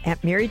now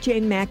at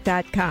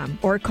maryjanemack.com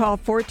or call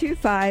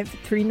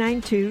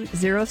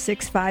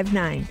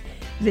 425-392-0659.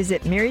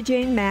 Visit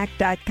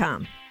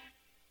maryjanemack.com.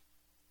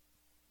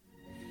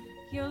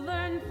 You'll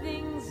learn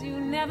things you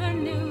never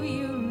knew.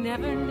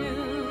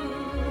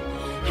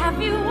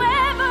 Have you ever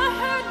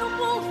heard the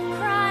wolf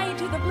cry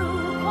to the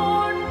blue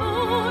corn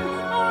moon,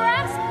 or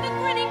ask the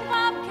grinning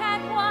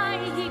bobcat why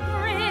he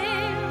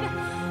grinned?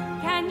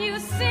 Can you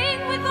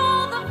sing with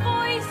all the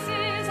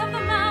voices of the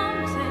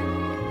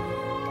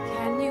mountain?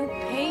 Can you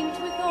paint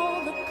with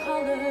all the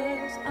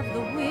colors of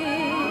the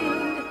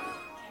wind?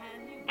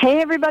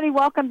 Hey, everybody,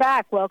 welcome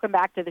back. Welcome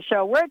back to the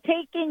show. We're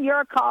taking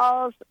your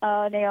calls.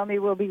 Naomi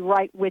will be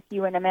right with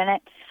you in a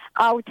minute.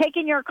 We're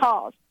taking your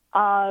calls.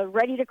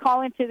 Ready to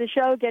call into the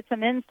show, get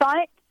some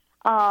insight.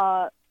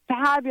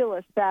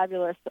 Fabulous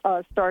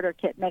starter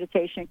kit,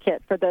 meditation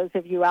kit for those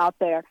of you out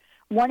there.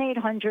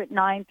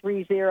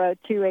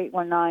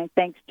 1-800-930-2819.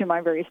 Thanks to my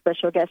very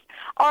special guest.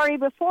 Ari,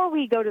 before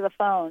we go to the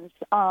phones,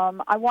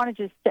 I want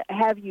to just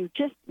have you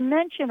just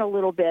mention a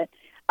little bit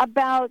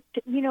about,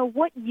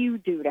 what you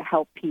do to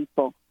help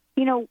people.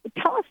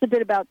 Tell us a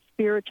bit about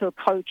spiritual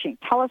coaching.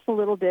 Tell us a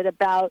little bit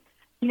about,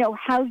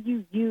 how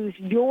you use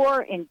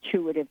your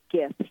intuitive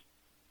gifts.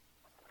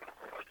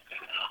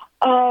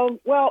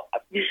 Well,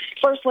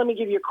 first, let me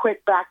give you a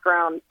quick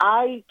background.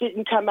 I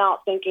didn't come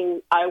out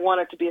thinking I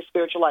wanted to be a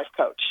spiritual life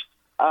coach.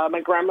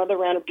 My grandmother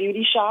ran a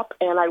beauty shop,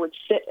 and I would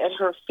sit at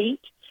her feet,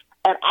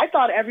 and I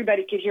thought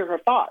everybody could hear her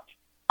thoughts.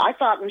 I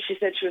thought when she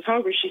said she was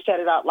hungry, she said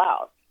it out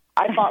loud.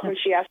 I thought when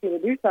she asked me to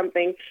do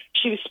something,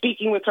 she was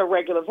speaking with her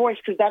regular voice,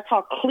 because that's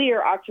how clear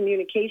our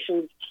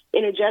communications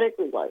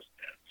energetically was.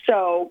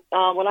 So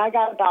when I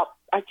got about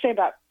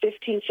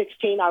 15,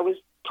 16, I was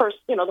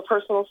the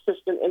personal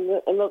assistant in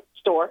the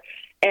store.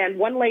 And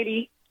one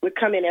lady would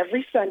come in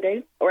every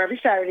Sunday or every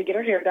Saturday to get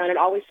her hair done and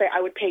always say,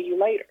 I would pay you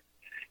later.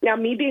 Now,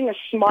 me being a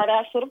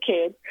smart-ass little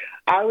kid,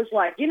 I was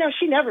like,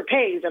 she never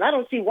pays, and I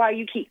don't see why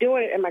you keep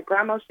doing it. And my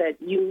grandma said,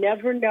 you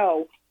never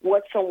know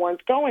what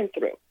someone's going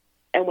through.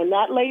 And when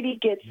that lady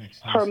gets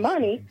her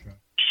money,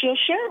 she'll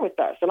share with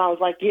us. And I was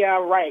like, yeah,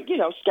 right,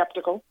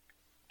 skeptical.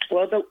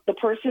 Well, the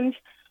person's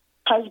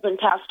husband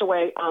passed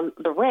away on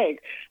the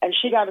rig, and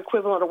she got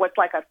equivalent of what's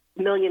like $1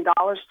 million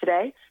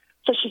today.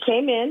 So she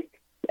came in,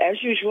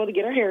 as usual, to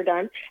get her hair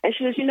done, and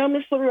she says,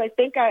 Miss LaRue, I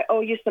think I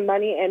owe you some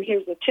money, and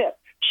here's the tip.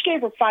 She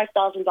gave her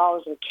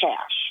 $5,000 in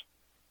cash.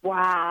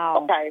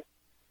 Wow. Okay.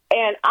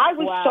 And I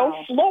was so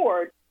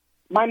floored.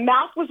 My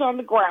mouth was on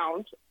the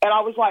ground, and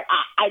I was like,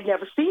 I'd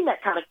never seen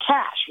that kind of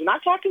cash. We're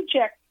not talking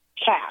check,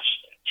 cash.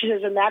 She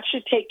says, and that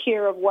should take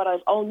care of what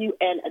I've owed you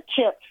and a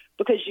tip,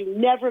 because you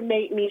never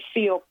made me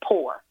feel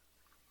poor.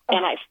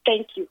 And I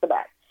thank you for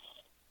that.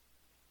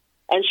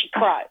 And she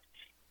cried.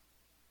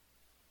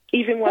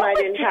 Even when I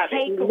didn't have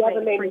it. You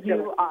never made me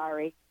feel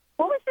Ari?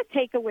 What was the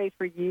takeaway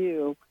for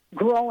you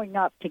growing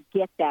up to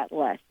get that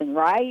lesson,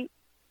 right?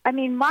 I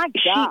mean, my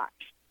gosh.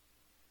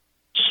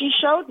 She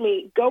showed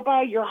me, go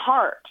by your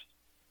heart.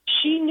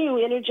 She knew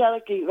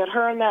energetically that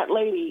her and that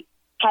lady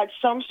had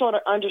some sort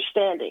of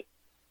understanding.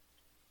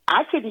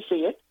 I couldn't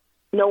see it.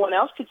 No one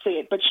else could see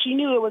it. But she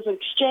knew it was an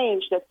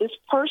exchange, that this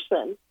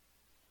person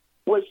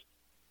was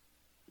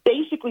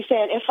basically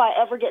saying, if I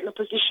ever get in a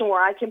position where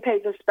I can pay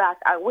this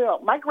back, I will.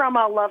 My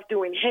grandma loved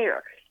doing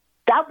hair.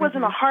 That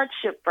wasn't a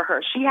hardship for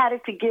her. She had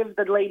it to give.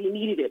 The lady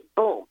needed it.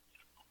 Boom.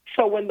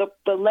 So when the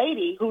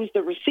lady, who's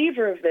the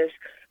receiver of this,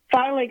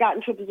 finally got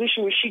into a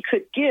position where she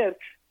could give,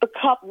 the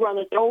cup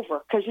runneth over,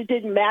 because it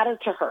didn't matter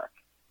to her.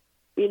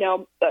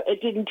 It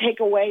didn't take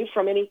away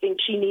from anything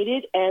she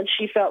needed, and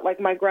she felt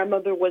like my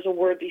grandmother was a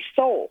worthy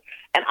soul.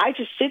 And I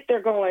just sit there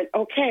going,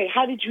 okay,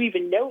 how did you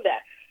even know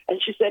that? And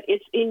she said,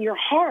 it's in your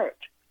heart.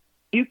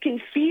 You can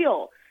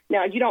feel.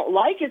 Now, you don't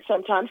like it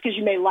sometimes because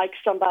you may like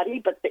somebody,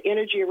 but the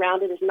energy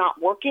around it is not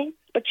working,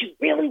 but you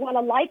really want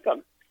to like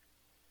them.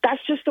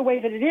 That's just the way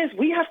that it is.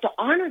 We have to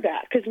honor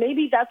that, because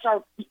maybe that's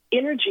our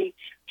energy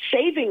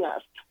saving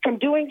us from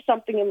doing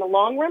something in the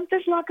long run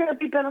that's not going to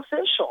be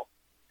beneficial,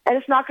 and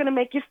it's not going to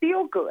make you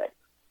feel good,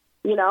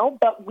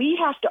 But we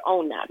have to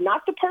own that,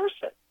 not the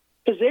person,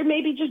 because they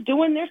may be just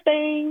doing their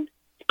thing,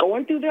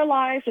 going through their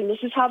lives, and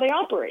this is how they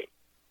operate,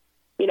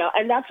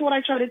 And that's what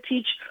I try to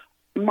teach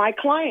my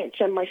clients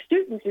and my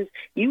students is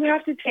you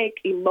have to take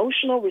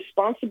emotional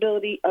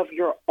responsibility of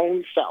your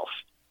own self.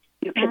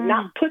 You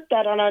cannot put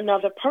that on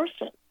another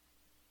person,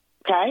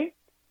 okay?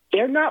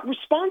 they're not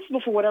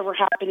responsible for whatever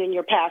happened in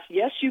your past.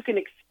 Yes, you can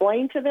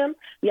explain to them.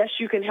 Yes,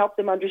 you can help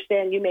them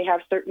understand you may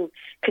have certain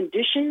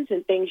conditions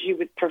and things you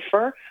would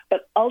prefer,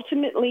 but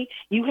ultimately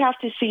you have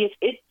to see if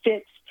it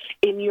fits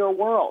in your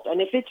world.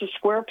 And if it's a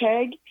square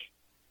peg,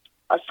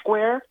 a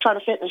square trying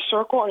to fit in a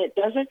circle, and it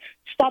doesn't,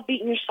 stop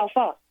beating yourself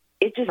up.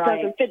 It just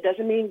doesn't fit.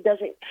 Doesn't mean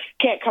it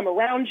can't come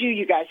around you.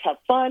 You guys have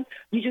fun.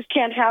 You just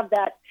can't have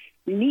that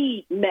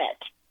need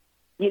met,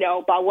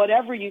 by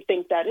whatever you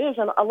think that is.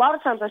 And a lot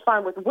of times I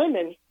find with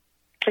women,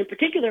 in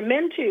particular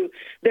men too,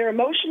 their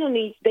emotional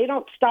needs, they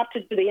don't stop to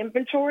do the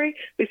inventory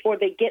before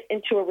they get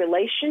into a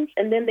relation,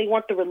 and then they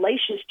want the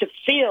relations to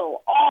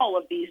fill all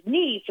of these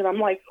needs. And I'm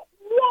like,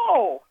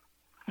 whoa,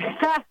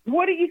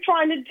 what are you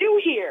trying to do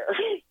here?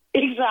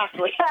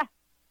 Exactly.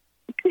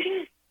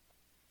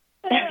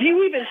 Have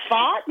you even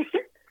thought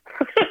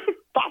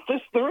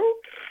this through?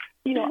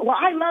 Well,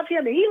 I love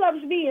him and he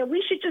loves me and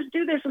we should just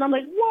do this. And I'm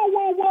like,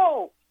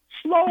 whoa,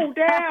 slow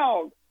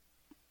down.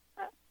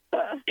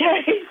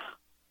 Okay.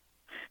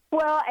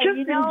 Well, and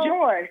just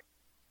enjoy.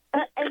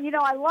 And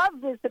I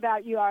love this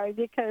about you, Ari,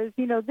 because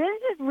this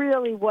is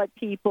really what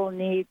people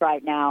need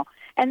right now.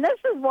 And this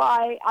is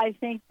why I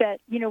think that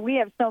we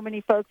have so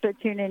many folks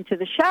that tune into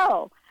the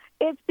show.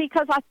 It's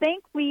because I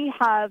think we're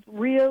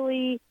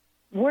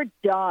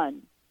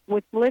done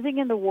with living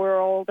in the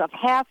world of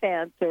half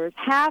answers,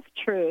 half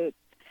truths,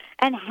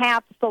 and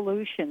half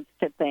solutions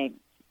to things.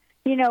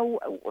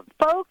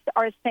 Folks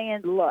are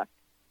saying, look,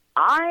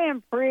 I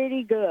am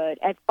pretty good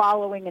at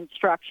following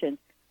instructions,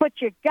 but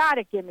you got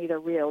to give me the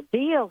real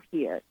deal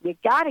here. You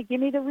got to give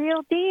me the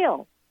real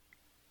deal.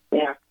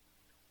 Yeah.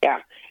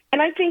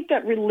 And I think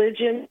that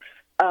religion,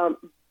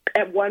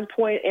 at one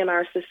point in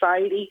our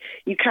society,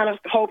 you kind of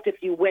hoped if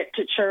you went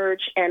to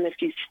church and if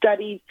you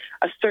studied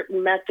a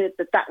certain method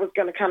that was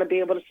going to kind of be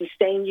able to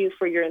sustain you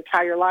for your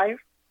entire life.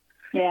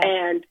 Yeah.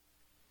 And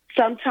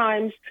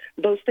sometimes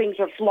those things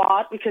are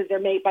flawed because they're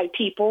made by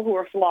people who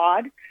are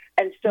flawed.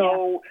 And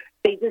so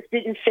they just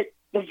didn't fit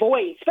the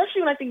void,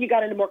 especially when I think you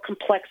got into more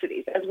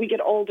complexities. As we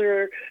get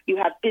older, you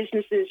have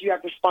businesses, you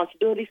have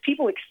responsibilities.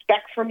 People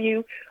expect from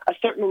you a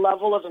certain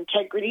level of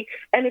integrity.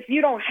 And if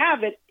you don't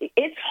have it,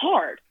 it's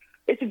hard.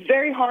 It's a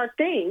very hard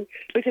thing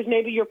because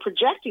maybe you're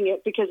projecting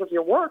it because of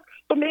your work,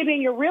 but maybe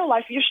in your real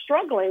life you're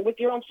struggling with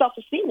your own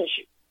self-esteem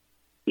issue.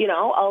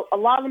 A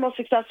lot of the most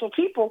successful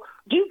people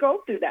do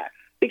go through that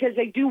because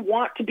they do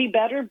want to be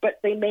better, but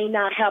they may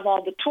not have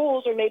all the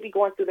tools or maybe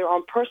going through their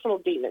own personal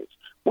demons,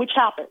 which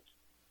happens.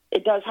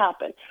 It does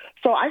happen.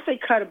 So I say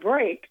cut a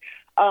break,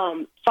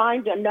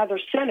 find another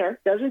center.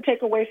 Doesn't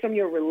take away from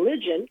your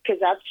religion because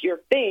that's your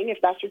thing.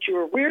 If that's what you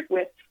were reared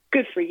with,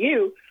 good for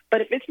you. But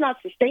if it's not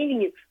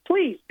sustaining you,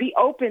 please be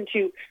open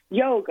to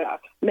yoga,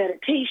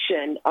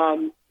 meditation,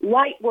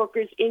 light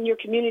workers in your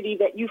community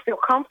that you feel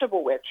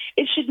comfortable with.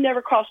 It should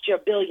never cost you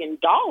 $1 billion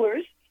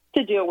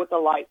to deal with a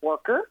light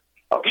worker.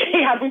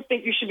 Okay, I don't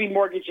think you should be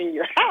mortgaging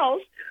your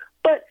house.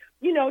 But,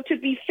 to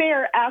be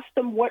fair, ask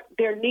them what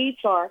their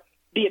needs are,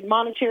 be it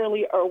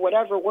monetarily or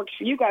whatever works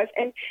for you guys,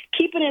 and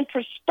keep it in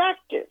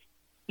perspective.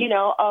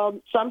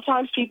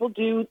 Sometimes people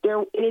do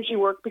their energy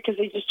work because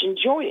they just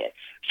enjoy it.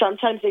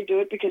 Sometimes they do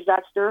it because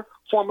that's their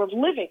form of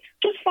living.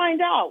 Just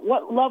find out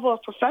what level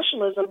of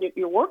professionalism that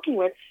you're working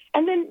with,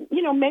 and then,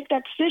 make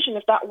that decision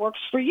if that works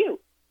for you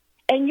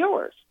and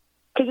yours,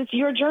 because it's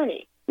your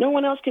journey. No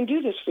one else can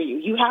do this for you.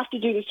 You have to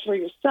do this for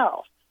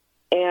yourself.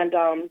 And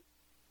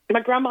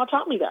my grandma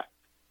taught me that.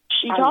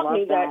 She taught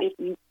me that if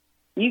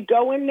you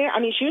go in there,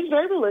 she was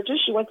very religious.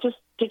 She went to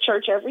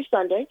church every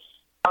Sunday.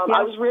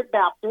 I was reared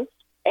Baptist.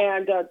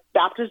 And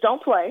Baptists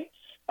don't play.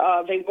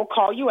 They will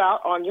call you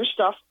out on your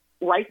stuff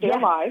right there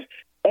live.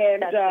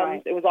 And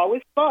It was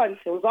always fun.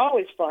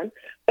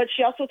 But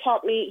she also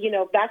taught me,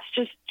 that's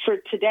just for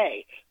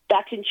today.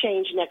 That can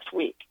change next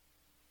week.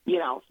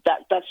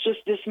 That's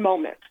just this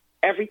moment.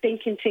 Everything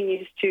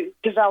continues to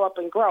develop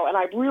and grow. And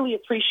I really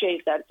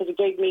appreciate that because it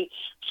gave me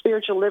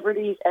spiritual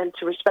liberties and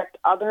to respect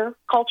other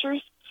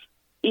cultures,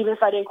 even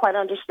if I didn't quite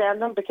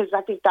understand them, because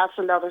I think that's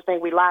another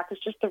thing we lack is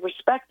just the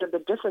respect of the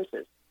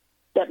differences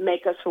that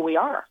make us who we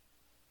are.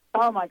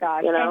 Oh, my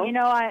God. And,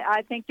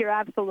 I think you're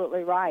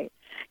absolutely right.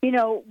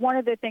 One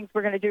of the things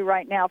we're going to do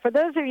right now, for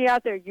those of you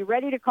out there, you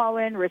ready to call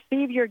in,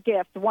 receive your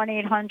gift,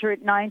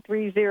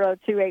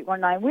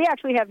 1-800-930-2819. We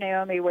actually have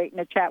Naomi waiting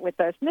to chat with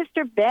us.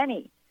 Mr.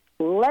 Benny,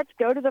 let's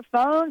go to the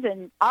phones,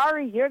 and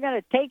Ari, you're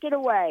going to take it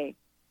away.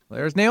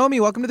 There's Naomi.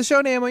 Welcome to the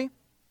show, Naomi.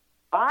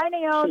 Hi,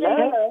 Naomi.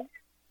 Hello.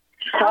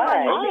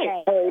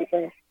 Hi.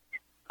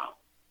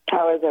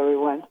 How is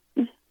everyone?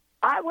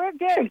 We're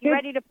good. You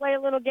ready to play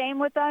a little game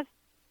with us?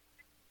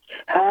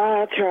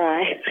 I'll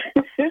try.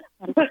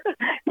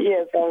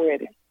 Yes, I'm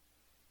ready.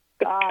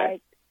 All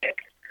right.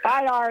 All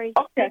right, Ari.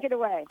 Okay. Take it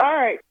away.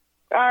 All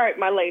right,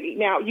 my lady.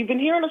 Now, you've been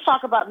hearing us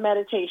talk about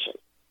meditation,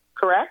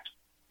 correct?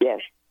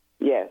 Yes.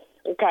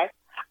 Okay.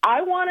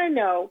 I want to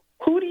know,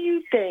 who do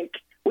you think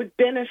would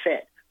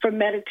benefit from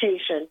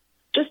meditation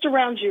just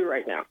around you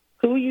right now?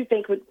 Who you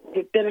think would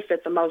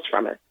benefit the most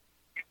from it?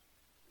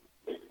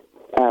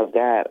 I've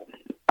got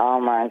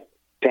all my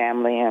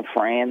family and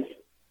friends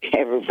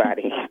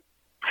everybody.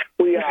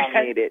 We all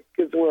need it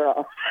because we're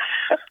all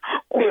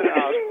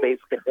space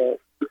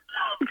cadets.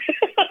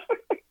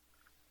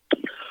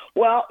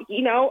 Well,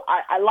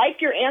 I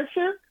like your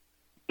answer,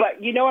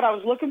 but you know what I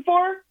was looking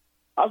for?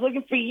 I was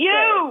looking for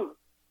you.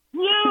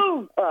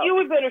 You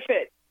would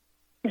benefit.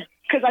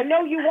 Because I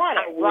know you want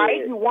it,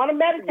 right? You want to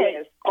meditate.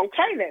 Yes.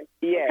 Okay, then.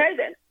 Yes. Okay,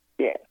 then.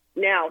 Yes.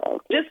 Now,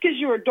 just because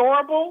you're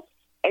adorable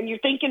and you're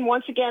thinking,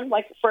 once again,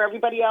 like for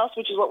everybody else,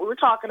 which is what we were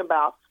talking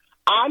about,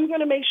 I'm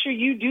going to make sure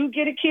you do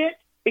get a kit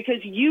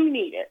because you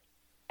need it.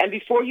 And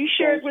before you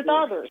share it with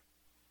others,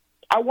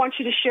 I want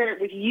you to share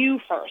it with you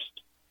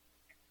first.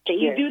 Can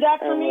you do that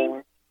for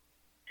me?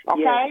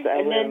 Okay? Yes, I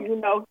and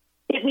will. then,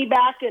 hit me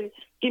back and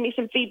give me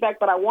some feedback,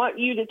 but I want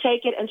you to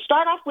take it and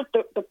start off with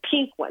the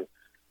pink one.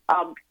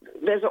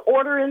 There's an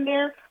order in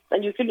there,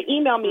 and you can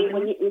email me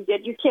when you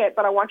get your kit,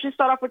 but I want you to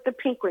start off with the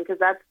pink one because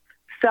that's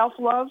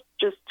self-love,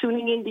 just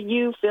tuning into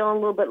you, feeling a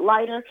little bit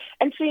lighter,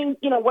 and seeing,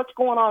 what's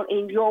going on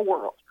in your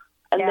world.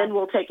 And then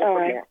we'll take it from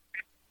there.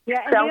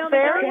 Yeah, and Sounds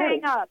fair? Don't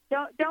hang up.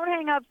 Don't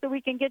hang up so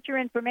we can get your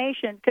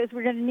information because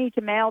we're going to need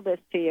to mail this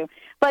to you.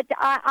 But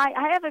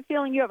I have a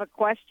feeling you have a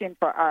question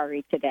for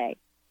Ari today,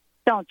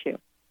 don't you?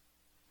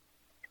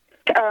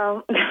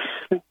 I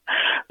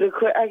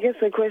guess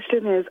the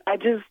question is,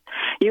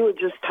 you were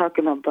just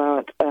talking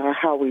about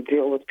how we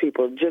deal with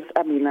people.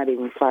 Not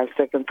even 5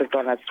 seconds ago,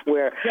 and I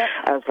swear,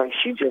 I was like,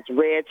 she just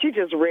read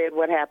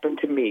what happened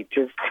to me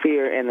just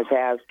here in the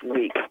past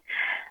week.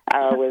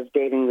 I was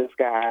dating this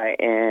guy,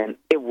 and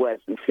it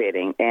wasn't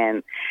fitting,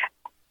 and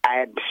I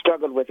had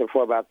struggled with it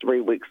for about 3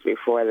 weeks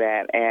before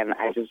that, and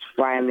I just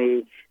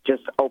finally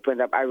just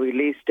opened up. I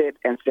released it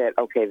and said,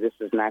 okay, this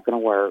is not going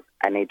to work.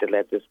 I need to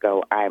let this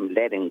go. I'm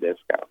letting this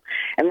go.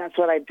 And that's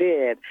what I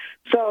did.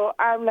 So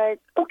I'm like,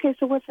 okay,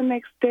 so what's the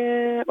next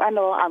step? I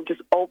know I'm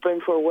just open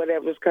for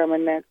whatever's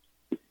coming next.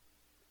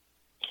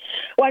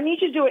 Well, I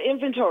need you to do an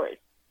inventory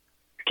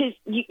because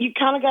you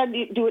kind of got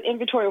to do an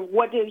inventory of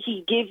what did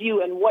he give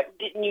you and what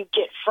didn't you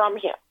get from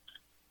him.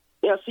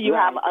 So you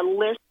have a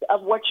list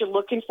of what you're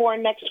looking for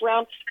in next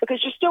round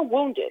because you're still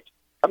wounded.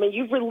 I mean,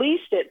 you've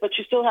released it, but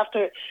you still have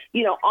to,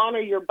 honor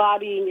your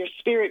body and your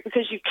spirit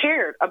because you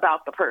cared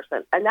about the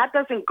person. And that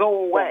doesn't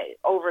go away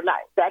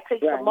overnight. That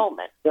takes a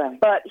moment. Right.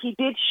 But he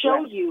did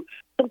show you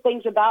some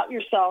things about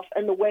yourself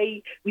and the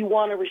way you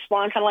want to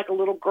respond, kind of like a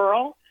little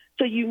girl.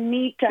 So you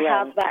need to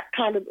have that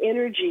kind of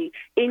energy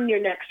in your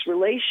next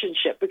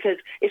relationship because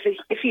if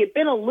he had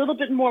been a little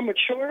bit more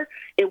mature,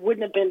 it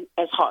wouldn't have been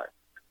as hard.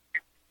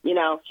 He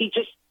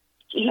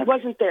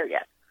wasn't there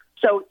yet.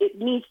 So it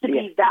needs to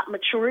be that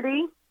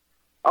maturity,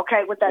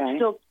 okay, with that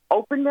still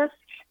openness.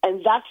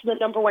 And that's the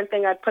number one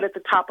thing I'd put at the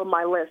top of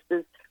my list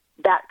is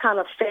that kind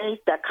of faith,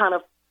 that kind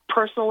of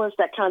personalness,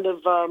 that kind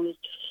of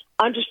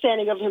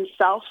understanding of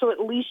himself. So at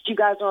least you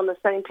guys are on the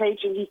same page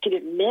and he can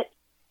admit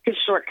his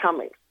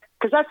shortcomings.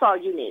 Because that's all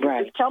you need.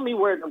 Just tell me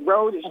where the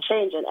road is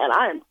changing, and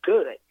I am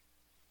good.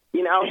 So.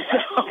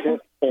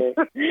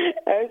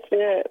 That's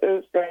it.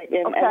 It's great.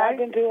 And I've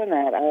been doing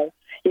that.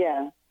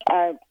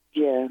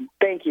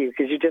 Thank you,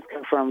 because you just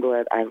confirmed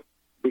what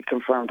we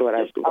confirmed what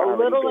I've a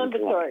little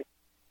inventory.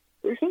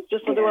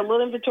 Just do a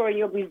little inventory, and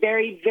you'll be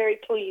very, very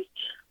pleased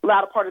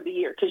latter part of the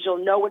year because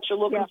you'll know what you're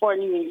looking for,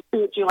 and you see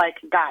what you like.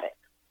 Got it.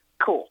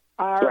 Cool.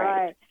 All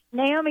right.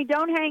 Naomi,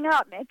 don't hang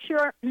up. Make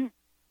sure you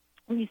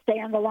stay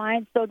on the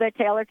line so that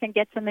Taylor can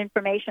get some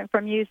information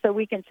from you so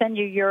we can send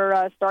you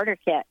your starter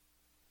kit.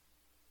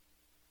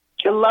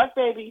 Good luck,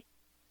 baby.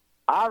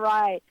 All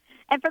right.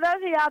 And for those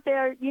of you out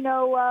there,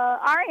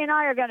 Ari and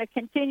I are going to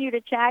continue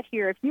to chat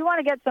here. If you want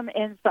to get some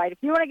insight, if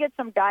you want to get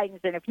some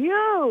guidance, and if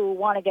you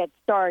want to get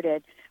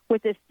started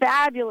with this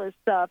fabulous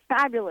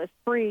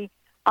free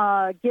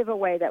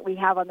giveaway that we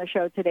have on the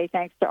show today,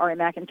 thanks to Ari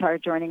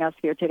McIntyre joining us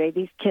here today.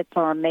 These kits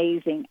are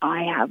amazing.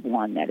 I have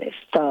one that is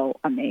so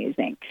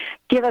amazing.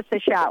 Give us a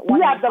shout.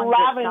 You have the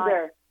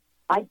lavender.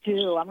 I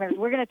do.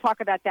 We're going to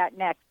talk about that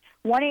next.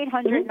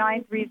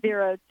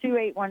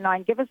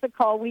 1-800-930-2819. Give us a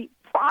call. We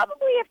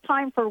probably have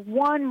time for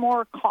one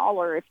more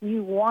caller if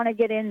you want to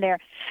get in there.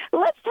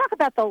 Let's talk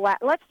about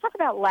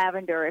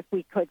lavender if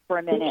we could for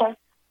a minute,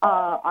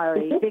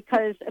 Ari,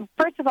 because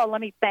first of all,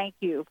 let me thank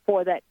you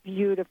for that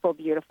beautiful,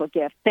 beautiful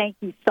gift. Thank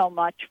you so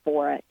much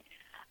for it.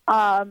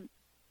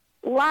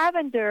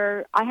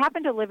 Lavender, I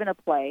happen to live in a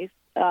place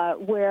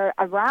where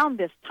around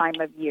this time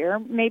of year,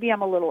 maybe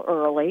I'm a little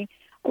early,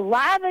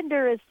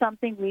 lavender is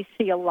something we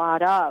see a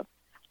lot of.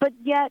 But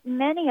yet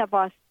many of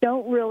us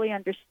don't really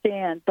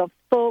understand the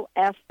full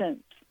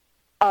essence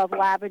of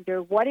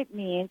lavender, what it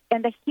means,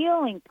 and the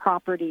healing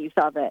properties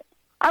of it.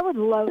 I would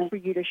love for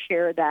you to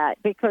share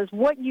that because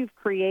what you've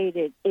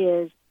created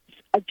is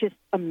just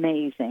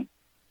amazing.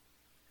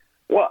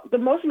 Well, the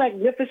most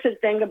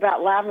magnificent thing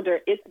about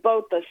lavender, it's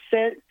both a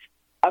scent,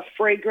 a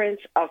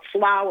fragrance, a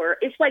flower.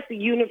 It's like the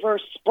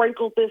universe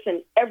sprinkled this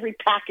in every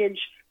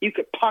package you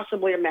could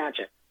possibly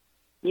imagine.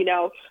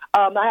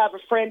 I have a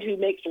friend who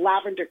makes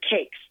lavender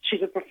cakes.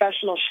 She's a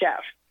professional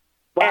chef.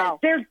 Wow.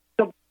 And they're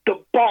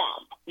the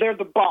bomb. They're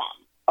the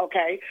bomb,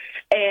 okay?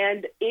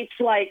 And it's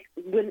like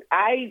when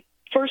I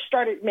first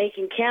started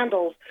making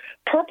candles,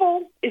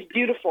 purple is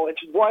beautiful. It's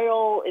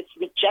royal. It's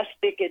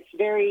majestic. It's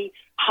very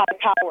high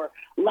power.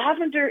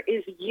 Lavender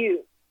is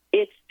you.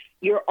 It's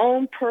your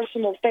own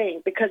personal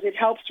thing because it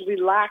helps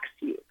relax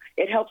you.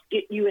 It helps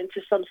get you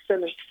into some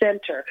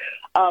center.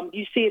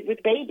 You see it with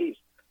babies.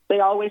 They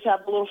always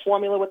have a little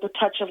formula with a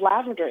touch of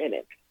lavender in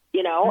it,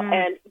 you know.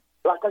 And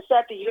like I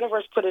said, the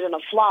universe put it in a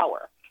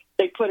flower.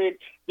 They put it,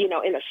 you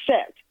know, in a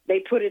scent. They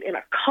put it in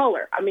a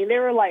color. I mean, they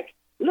were like,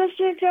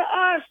 listen to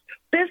us.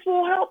 This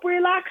will help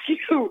relax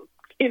you,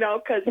 you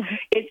know, because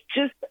it's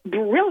just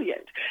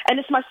brilliant. And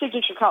it's my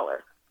signature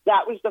color.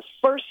 That was the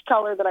first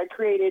color that I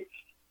created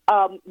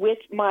with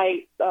my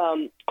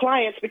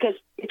clients because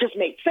it just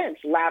made sense.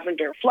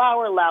 Lavender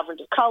flower,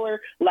 lavender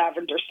color,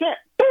 lavender scent.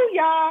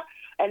 Booyah!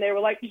 And they were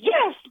like,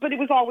 yes, but it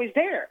was always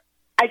there.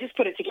 I just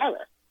put it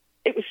together.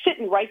 It was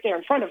sitting right there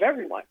in front of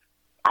everyone.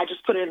 I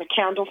just put it in a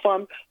candle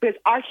foam because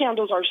our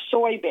candles are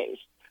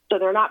soy-based, so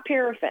they're not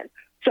paraffin.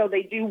 So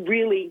they do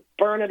really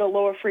burn at a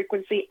lower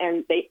frequency,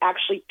 and they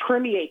actually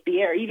permeate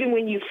the air. Even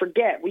when you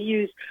forget, we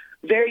use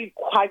very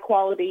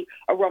high-quality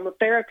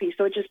aromatherapy,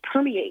 so it just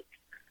permeates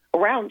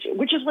around you,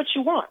 which is what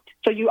you want.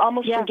 So you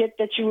almost forget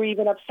that you were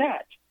even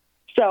upset.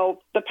 So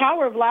the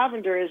power of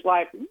lavender is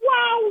like,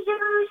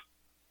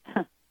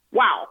 wowzers.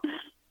 Wow.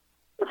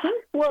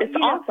 Well, it's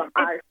awesome.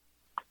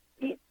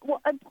 Well,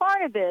 and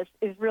part of this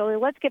is really,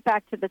 let's get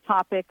back to the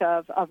topic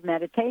of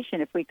meditation,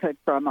 if we could,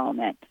 for a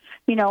moment.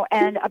 You know,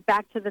 and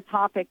back to the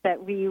topic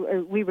that we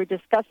were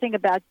discussing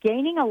about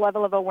gaining a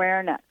level of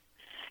awareness.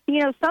 You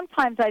know,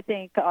 sometimes I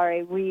think,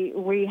 Ari,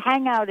 we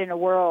hang out in a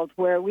world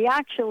where we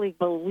actually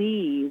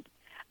believe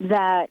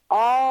that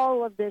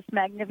all of this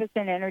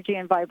magnificent energy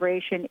and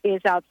vibration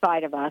is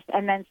outside of us.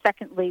 And then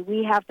secondly,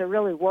 we have to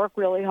really work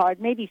really hard,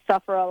 maybe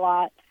suffer a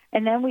lot,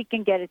 and then we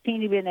can get a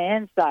teeny bit of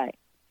insight.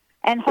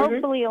 And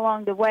hopefully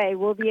along the way,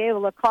 we'll be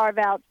able to carve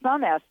out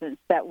some essence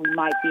that we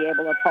might be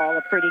able to call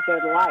a pretty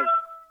good life.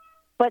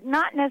 But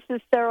not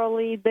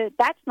necessarily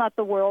that's not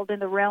the world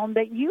and the realm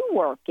that you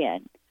work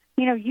in.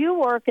 You know, you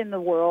work in the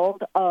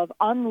world of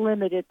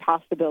unlimited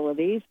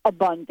possibilities,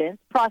 abundance,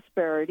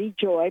 prosperity,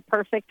 joy,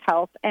 perfect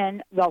health,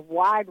 and the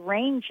wide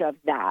range of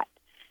that.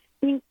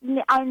 And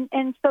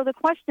so the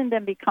question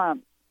then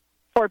becomes,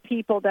 for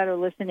people that are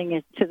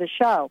listening to the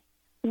show,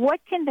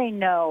 what can they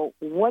know,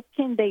 what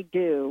can they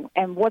do,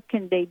 and what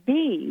can they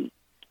be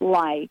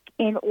like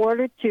in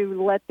order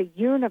to let the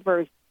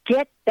universe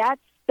get that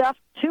stuff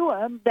to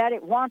them that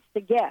it wants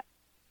to get?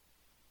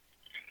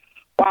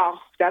 Wow,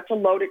 that's a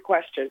loaded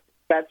question.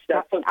 That's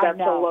a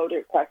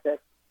loaded question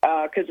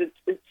because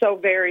it's so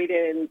varied,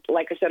 and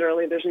like I said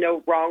earlier, there's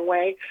no wrong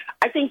way.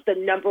 I think the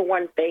number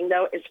one thing,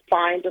 though, is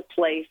find a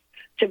place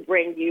to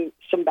bring you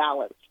some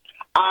balance.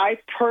 I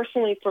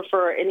personally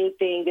prefer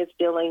anything that's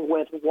dealing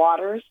with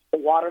waters, the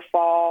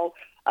waterfall,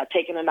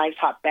 taking a nice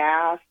hot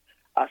bath,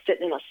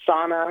 sitting in a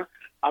sauna,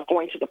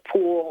 going to the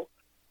pool,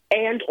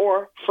 and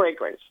or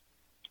fragrance.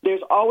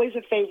 There's always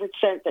a favorite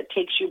scent that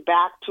takes you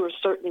back to a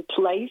certain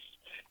place,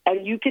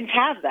 and you can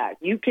have that.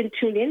 You can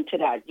tune into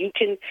that. You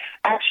can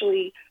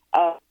actually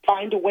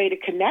find a way to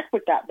connect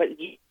with that, but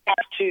you have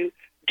to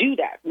do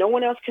that. No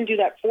one else can do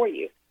that for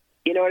you.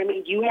 You know what I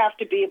mean? You have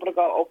to be able to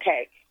go,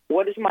 okay,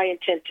 what is my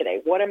intent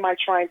today? What am I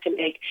trying to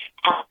make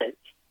happen?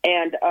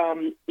 And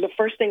the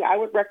first thing I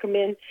would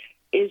recommend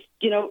is,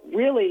 you know,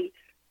 really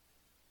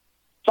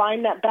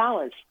find that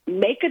balance.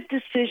 Make a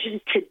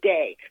decision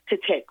today to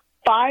take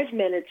 5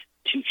 minutes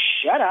to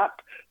shut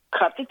up,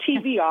 cut the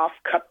TV off,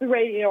 cut the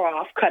radio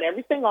off, cut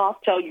everything off,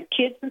 tell your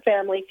kids and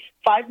family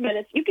 5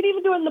 minutes. You can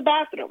even do it in the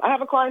bathroom. I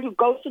have a client who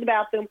goes to the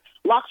bathroom,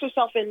 locks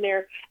herself in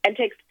there, and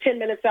takes 10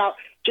 minutes out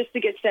just to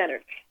get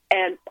centered.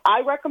 And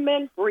I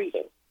recommend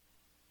breathing.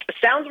 It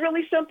sounds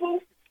really simple,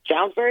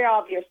 sounds very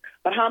obvious,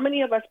 but how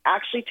many of us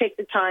actually take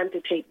the time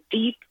to take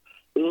deep,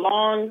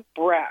 long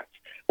breaths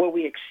where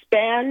we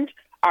expand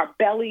our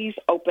bellies,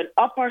 open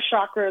up our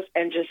chakras,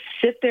 and just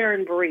sit there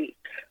and breathe?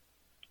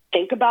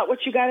 Think about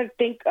what you got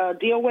to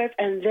deal with,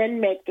 and then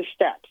make the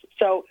steps.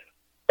 So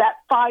that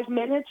 5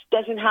 minutes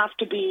doesn't have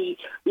to be,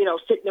 you know,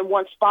 sitting in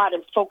one spot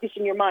and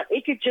focusing your mind.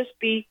 It could just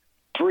be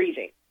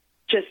breathing.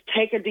 Just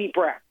take a deep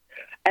breath.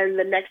 And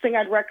the next thing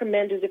I'd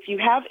recommend is if you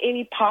have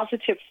any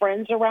positive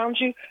friends around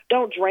you,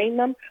 don't drain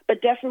them,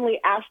 but definitely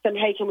ask them,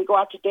 hey, can we go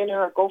out to dinner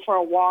or go for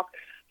a walk?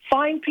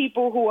 Find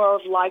people who are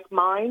of like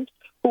mind,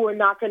 who are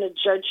not going to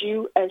judge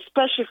you,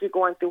 especially if you're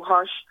going through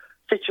harsh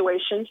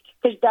situations,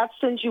 because that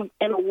sends you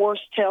in a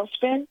worse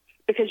tailspin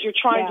because you're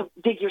trying to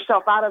dig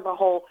yourself out of a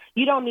hole.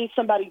 You don't need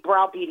somebody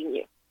browbeating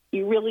you.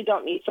 You really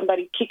don't need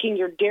somebody kicking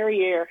your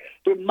derriere,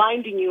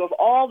 reminding you of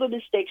all the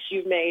mistakes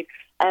you've made,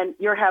 and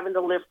you're having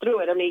to live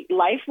through it. I mean,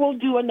 life will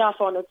do enough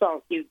on its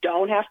own. You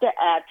don't have to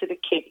add to the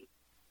kitty,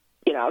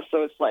 you know,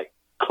 so it's like,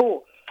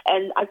 cool.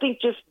 And I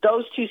think just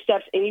those 2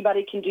 steps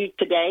anybody can do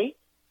today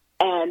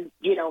and,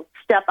 you know,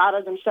 step out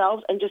of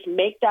themselves and just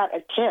make that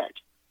attempt.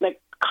 Like,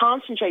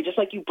 concentrate, just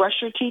like you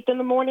brush your teeth in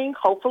the morning,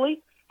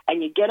 hopefully,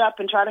 and you get up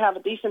and try to have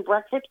a decent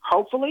breakfast,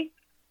 hopefully.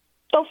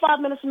 Throw 5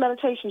 minutes of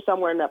meditation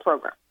somewhere in that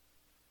program.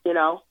 You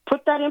know,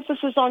 put that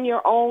emphasis on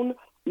your own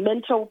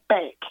mental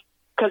bank,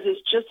 because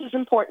it's just as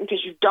important,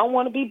 because you don't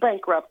want to be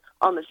bankrupt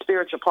on the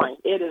spiritual plane.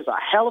 It is a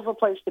hell of a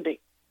place to be.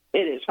 It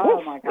is.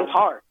 Oh, my God. It's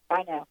hard.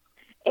 I know.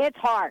 It's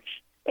harsh.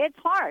 It's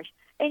harsh.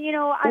 And,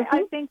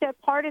 I think that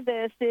part of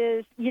this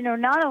is,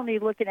 not only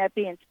looking at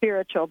being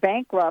spiritual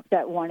bankrupt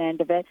at one end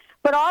of it,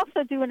 but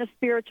also doing a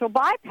spiritual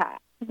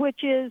bypass,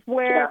 which is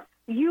where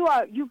you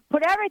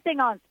put everything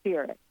on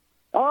spirit.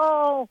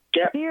 Oh,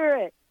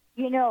 spirit,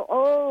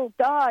 oh,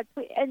 God.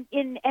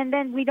 And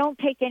then we don't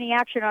take any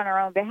action on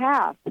our own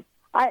behalf.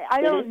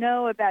 I don't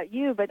know about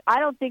you, but I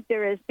don't think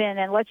there has been,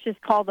 and let's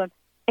just call them,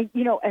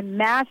 a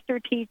master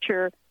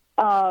teacher,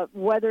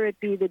 whether it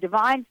be the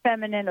divine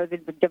feminine or the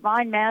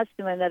divine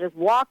masculine, that has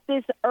walked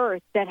this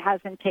earth that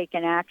hasn't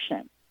taken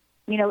action.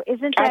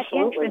 Isn't that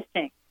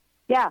interesting?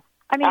 Yeah.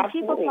 I mean,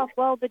 people talk,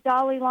 well, the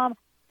Dalai Lama.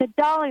 The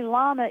Dalai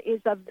Lama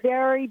is a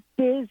very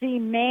busy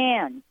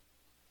man.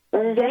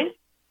 Mm-hmm.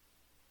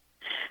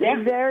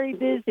 Yeah. Very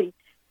busy.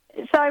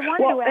 So I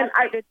wanted to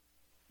ask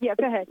you.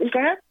 Go ahead. Go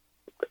ahead.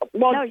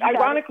 Well, no,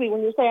 ironically,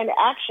 when you're saying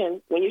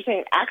action,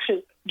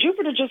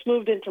 Jupiter just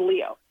moved into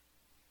Leo.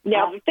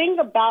 Now, the thing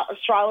about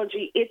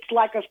astrology, it's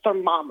like a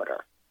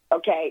thermometer,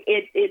 okay?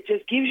 It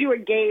just gives you a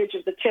gauge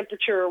of the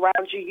temperature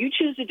around you. You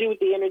choose to do with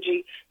the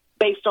energy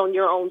based on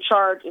your own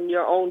chart and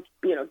your own,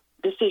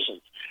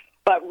 decisions.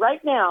 But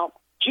right now,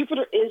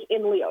 Jupiter is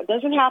in Leo. It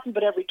doesn't happen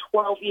but every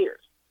 12 years,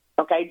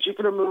 okay?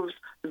 Jupiter moves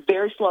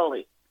very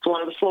slowly. It's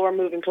one of the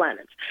slower-moving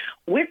planets.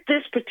 With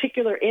this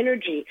particular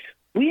energy,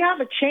 we have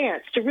a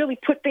chance to really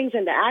put things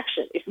into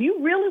action. If you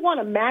really want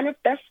to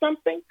manifest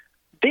something,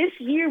 this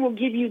year will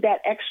give you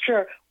that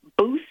extra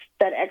boost,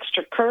 that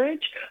extra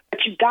courage,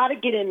 but you got to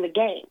get in the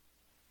game.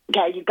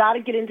 Okay, you got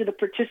to get into the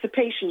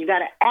participation. You got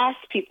to ask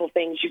people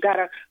things. You got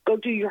to go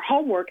do your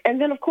homework.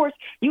 And then, of course,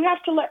 you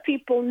have to let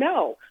people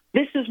know,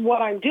 this is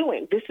what I'm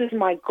doing. This is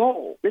my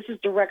goal. This is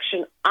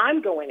direction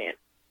I'm going in.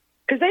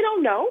 Because they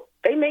don't know.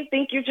 They may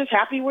think you're just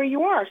happy where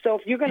you are. So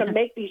if you're going to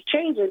make these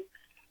changes,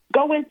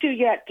 go into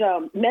that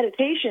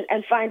meditation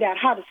and find out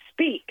how to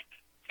speak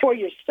for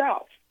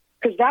yourself,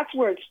 because that's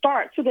where it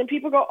starts. So then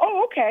people go,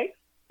 oh, okay.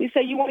 You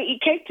say you want to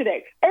eat cake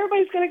today.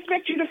 Everybody's going to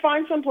expect you to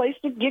find some place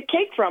to get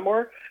cake from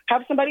or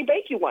have somebody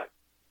bake you one.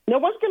 No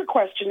one's going to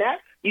question that.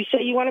 You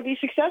say you want to be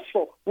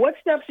successful. What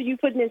steps are you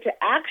putting into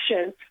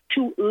action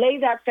to lay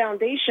that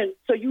foundation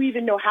so you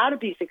even know how to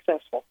be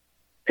successful?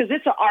 Because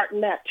it's an art in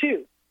that,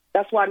 too.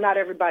 That's why not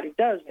everybody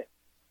does it,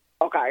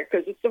 okay?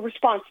 Because it's a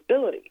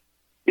responsibility,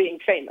 being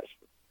famous,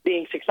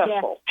 being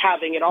successful,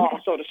 having it all,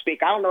 so to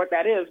speak. I don't know what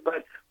that is,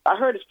 but I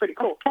heard it's pretty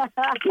cool.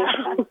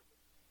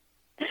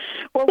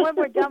 Well, when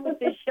we're done with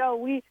this show,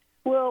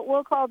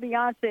 we'll call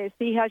Beyonce,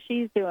 see how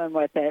she's doing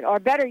with it. Or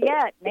better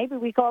yet, maybe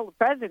we call the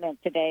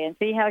president today and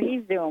see how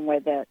he's doing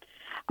with it.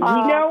 You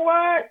know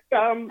what?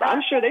 I'm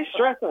sure they're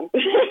stressing.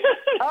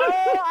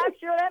 I'm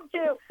sure them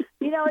too.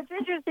 It's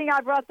interesting.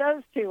 I brought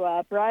those two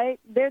up, right?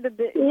 They're the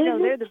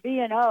they're the B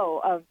and O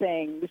of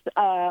things.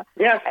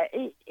 Yes.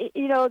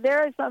 There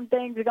are some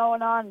things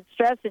going on,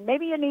 stressing.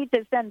 Maybe you need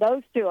to send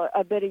those two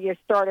a bit of your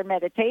starter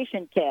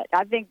meditation kit.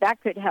 I think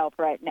that could help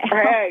right now.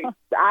 Hey,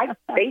 I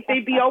think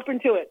they'd be open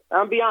to it.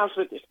 I'll be honest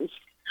with you.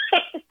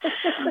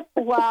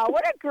 Wow,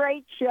 what a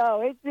great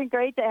show. It's been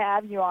great to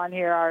have you on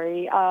here,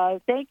 Ari.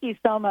 Thank you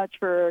so much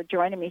for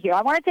joining me here.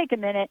 I want to take a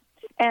minute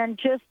and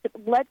just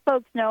let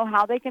folks know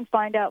how they can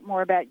find out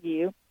more about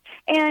you.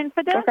 And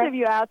for those of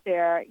you out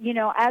there,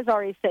 as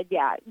Ari said,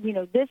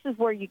 this is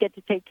where you get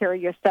to take care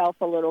of yourself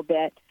a little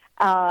bit,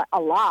 a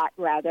lot,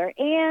 rather.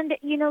 And,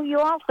 you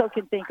also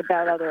can think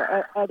about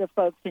other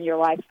folks in your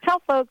life. Tell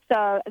folks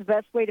the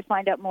best way to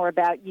find out more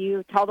about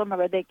you. Tell them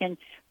where they can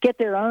get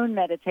their own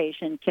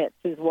meditation kits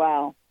as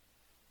well.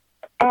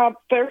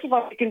 First of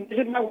all, you can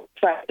visit my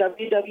website,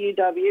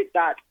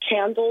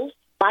 www.candlesbyari,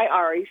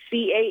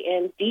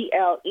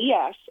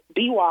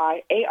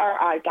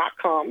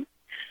 CANDLESBYARI.com.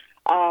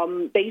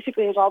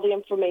 Basically, has all the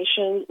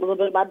information, a little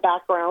bit of my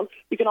background.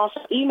 You can also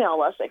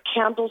email us at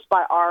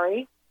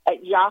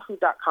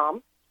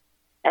candlesbyari@yahoo.com,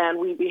 and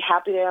we'd be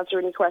happy to answer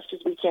any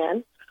questions we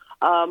can.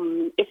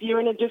 If you're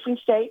in a different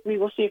state, we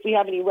will see if we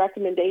have any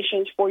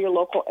recommendations for your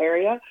local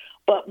area.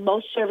 But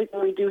most everything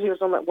we do here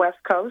is on the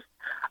West Coast.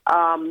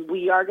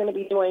 We are going to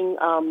be doing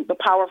the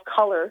Power of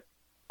Color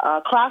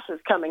classes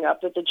coming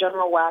up at the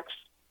General Wax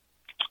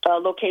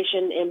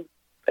location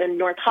in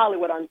North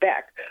Hollywood on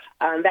Beck.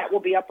 That will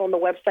be up on the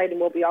website, and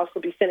we'll be also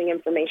be sending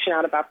information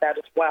out about that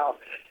as well.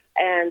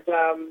 And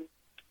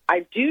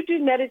I do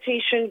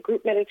meditation,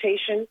 group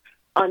meditation,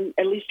 on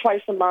at least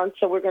twice a month,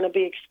 so we're going to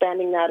be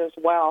expanding that as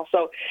well.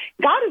 So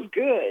God is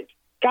good.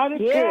 God is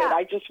good.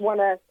 I just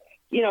want to,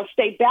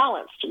 stay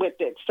balanced with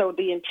it, so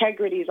the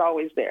integrity is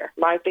always there.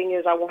 My thing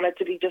is I want it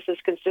to be just as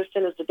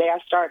consistent as the day I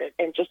started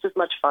and just as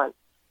much fun,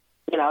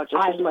 just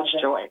as much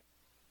joy.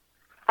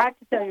 I have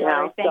to tell you,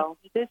 Ari, thank you.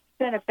 This has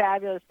been a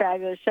fabulous,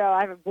 fabulous show.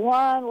 I have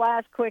one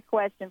last quick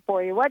question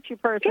for you. What's your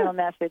personal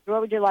message?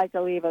 What would you like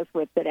to leave us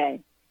with today?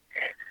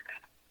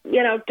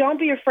 Don't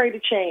be afraid to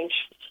change.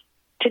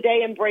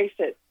 Today, embrace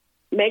it.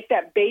 Make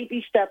that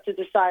baby step to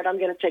decide I'm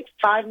going to take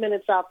 5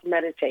 minutes out to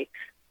meditate.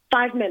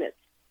 5 minutes.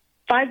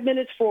 5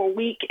 minutes for a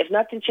week. If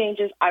nothing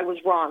changes, I was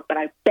wrong. But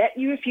I bet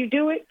you if you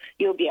do it,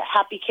 you'll be a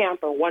happy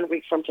camper 1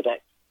 week from today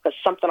because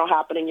something will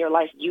happen in your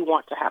life you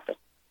want to happen.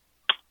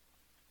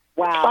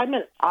 Wow. 5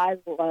 minutes. I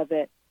love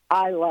it.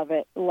 I love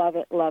it. Love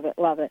it, love it,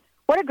 love it.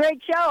 What a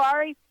great show,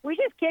 Ari. We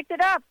just kicked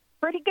it up.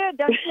 Pretty good,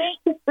 don't you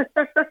think?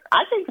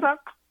 I think so.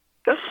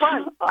 It's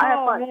fun. I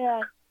had fun.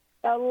 Man.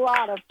 A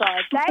lot of fun.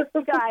 Thank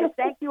you, guys.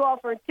 Thank you all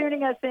for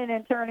tuning us in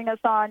and turning us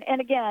on.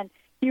 And again,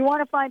 if you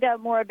want to find out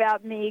more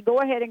about me, go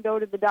ahead and go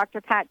to the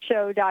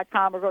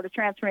drpatshow.com or go to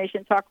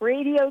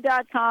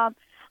transformationtalkradio.com.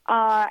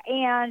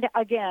 And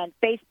again,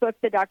 Facebook,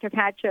 The Dr.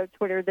 Pat Show,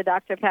 Twitter, The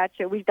Dr. Pat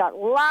Show. We've got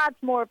lots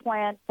more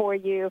planned for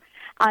you.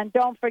 And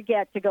don't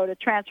forget to go to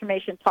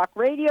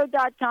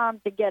transformationtalkradio.com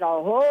to get a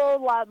whole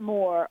lot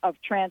more of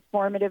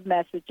transformative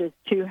messages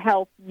to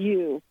help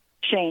you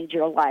change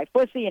your life.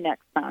 We'll see you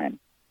next time.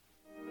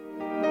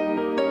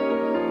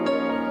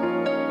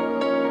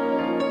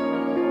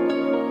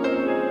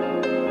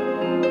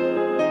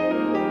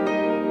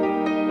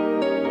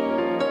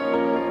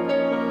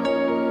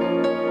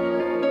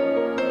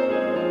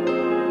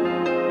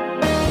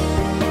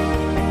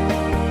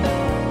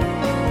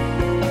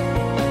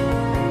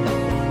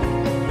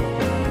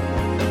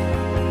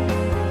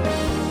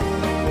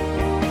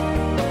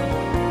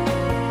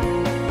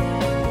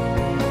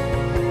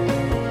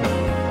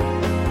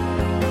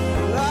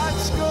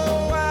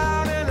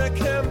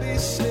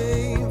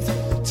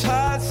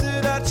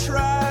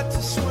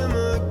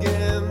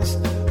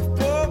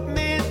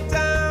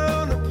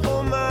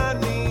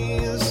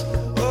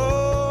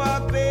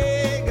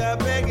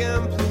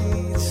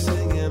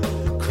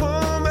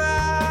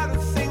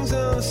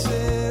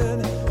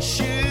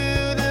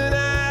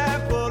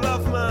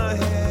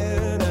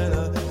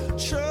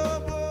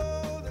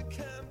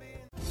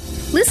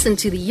 Listen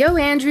to the Yo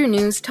Andrew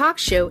News Talk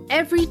Show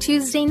every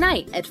Tuesday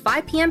night at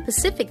 5 p.m.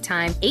 Pacific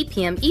Time, 8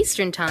 p.m.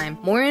 Eastern Time.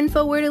 More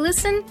info where to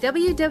listen?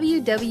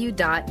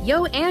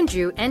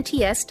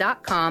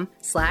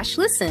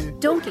 www.yoandrewnts.com/listen.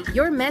 Don't get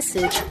your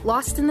message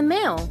lost in the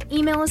mail.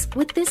 Email us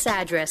with this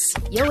address,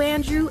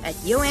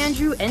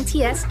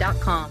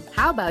 yoandrew@yoandrewnts.com.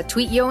 How about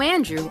tweet Yo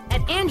Andrew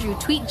at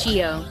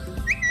AndrewTweetGeo?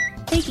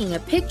 Taking a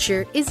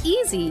picture is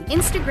easy.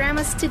 Instagram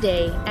us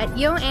today at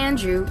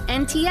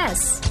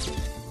YoAndrewNTS.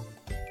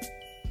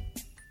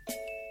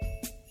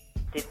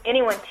 Did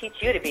anyone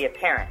teach you to be a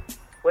parent?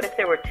 What if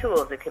there were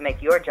tools that could make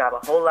your job a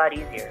whole lot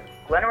easier?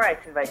 Glenn Rice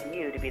invites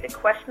you to be the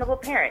questionable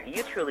parent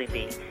you truly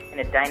be in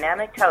a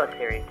dynamic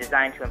teleseries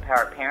designed to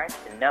empower parents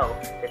to know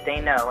that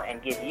they know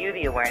and give you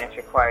the awareness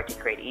required to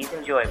create ease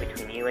and joy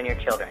between you and your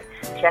children.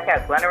 Check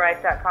out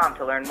glenrice.com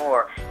to learn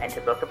more and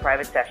to book a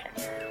private session.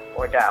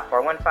 Or dial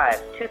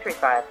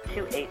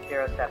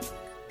 415-235-2807.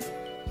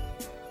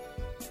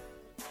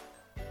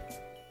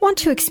 Want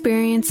to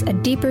experience a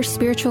deeper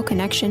spiritual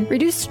connection,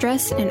 reduce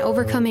stress, and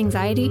overcome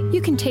anxiety?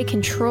 You can take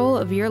control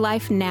of your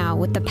life now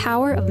with the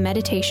power of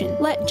meditation.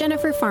 Let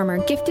Jennifer Farmer,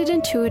 gifted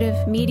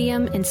intuitive,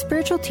 medium, and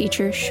spiritual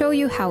teacher, show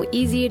you how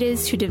easy it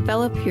is to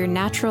develop your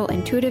natural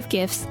intuitive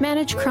gifts,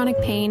 manage chronic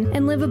pain,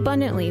 and live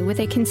abundantly with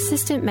a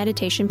consistent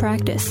meditation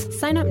practice.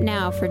 Sign up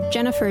now for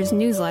Jennifer's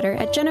newsletter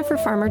at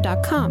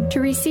jenniferfarmer.com to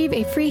receive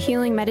a free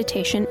healing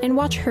meditation and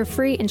watch her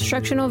free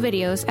instructional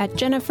videos at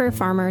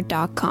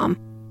jenniferfarmer.com.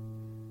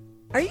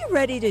 Are you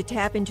ready to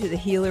tap into the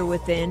healer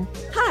within?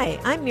 Hi,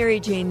 I'm Mary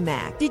Jane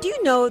Mack. Did you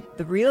know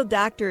the real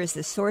doctor is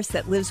the source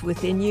that lives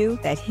within you,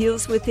 that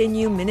heals within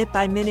you minute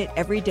by minute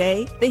every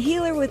day? The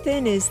healer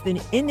within is the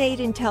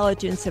innate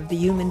intelligence of the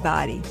human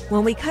body.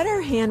 When we cut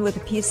our hand with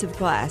a piece of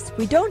glass,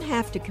 we don't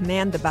have to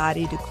command the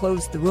body to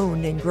close the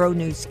wound and grow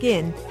new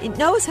skin. It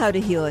knows how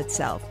to heal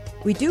itself.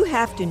 We do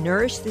have to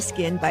nourish the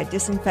skin by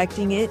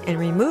disinfecting it and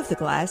remove the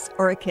glass,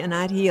 or it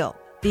cannot heal.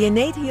 The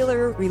innate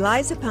healer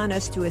relies upon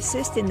us to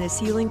assist in this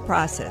healing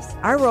process.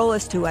 Our role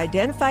is to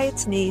identify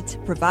its needs,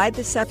 provide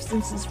the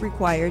substances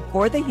required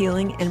for the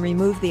healing, and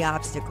remove the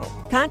obstacle.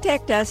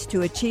 Contact us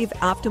to achieve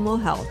optimal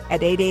health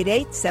at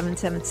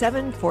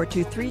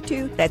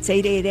 888-777-4232. That's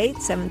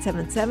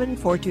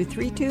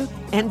 888-777-4232.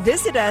 And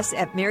visit us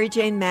at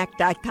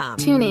maryjanemack.com.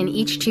 Tune in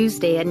each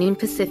Tuesday at noon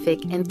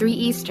Pacific and 3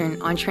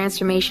 Eastern on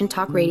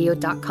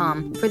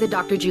TransformationTalkRadio.com for The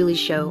Dr. Julie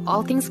Show,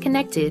 All Things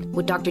Connected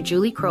with Dr.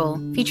 Julie Kroll,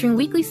 featuring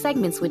weekly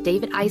segments with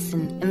David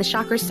Eisen and the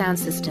Chakra Sound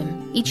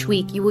System. Each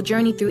week, you will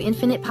journey through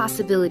infinite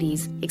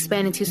possibilities,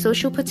 expand into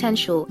social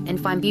potential, and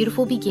find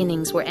beautiful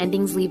beginnings where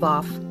endings leave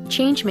off.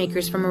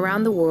 Changemakers from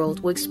around the world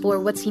will explore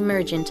what's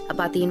emergent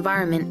about the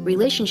environment,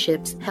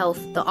 relationships, health,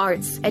 the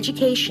arts,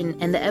 education,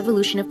 and the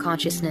evolution of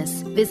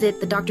consciousness.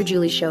 Visit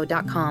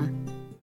thedrjulieshow.com.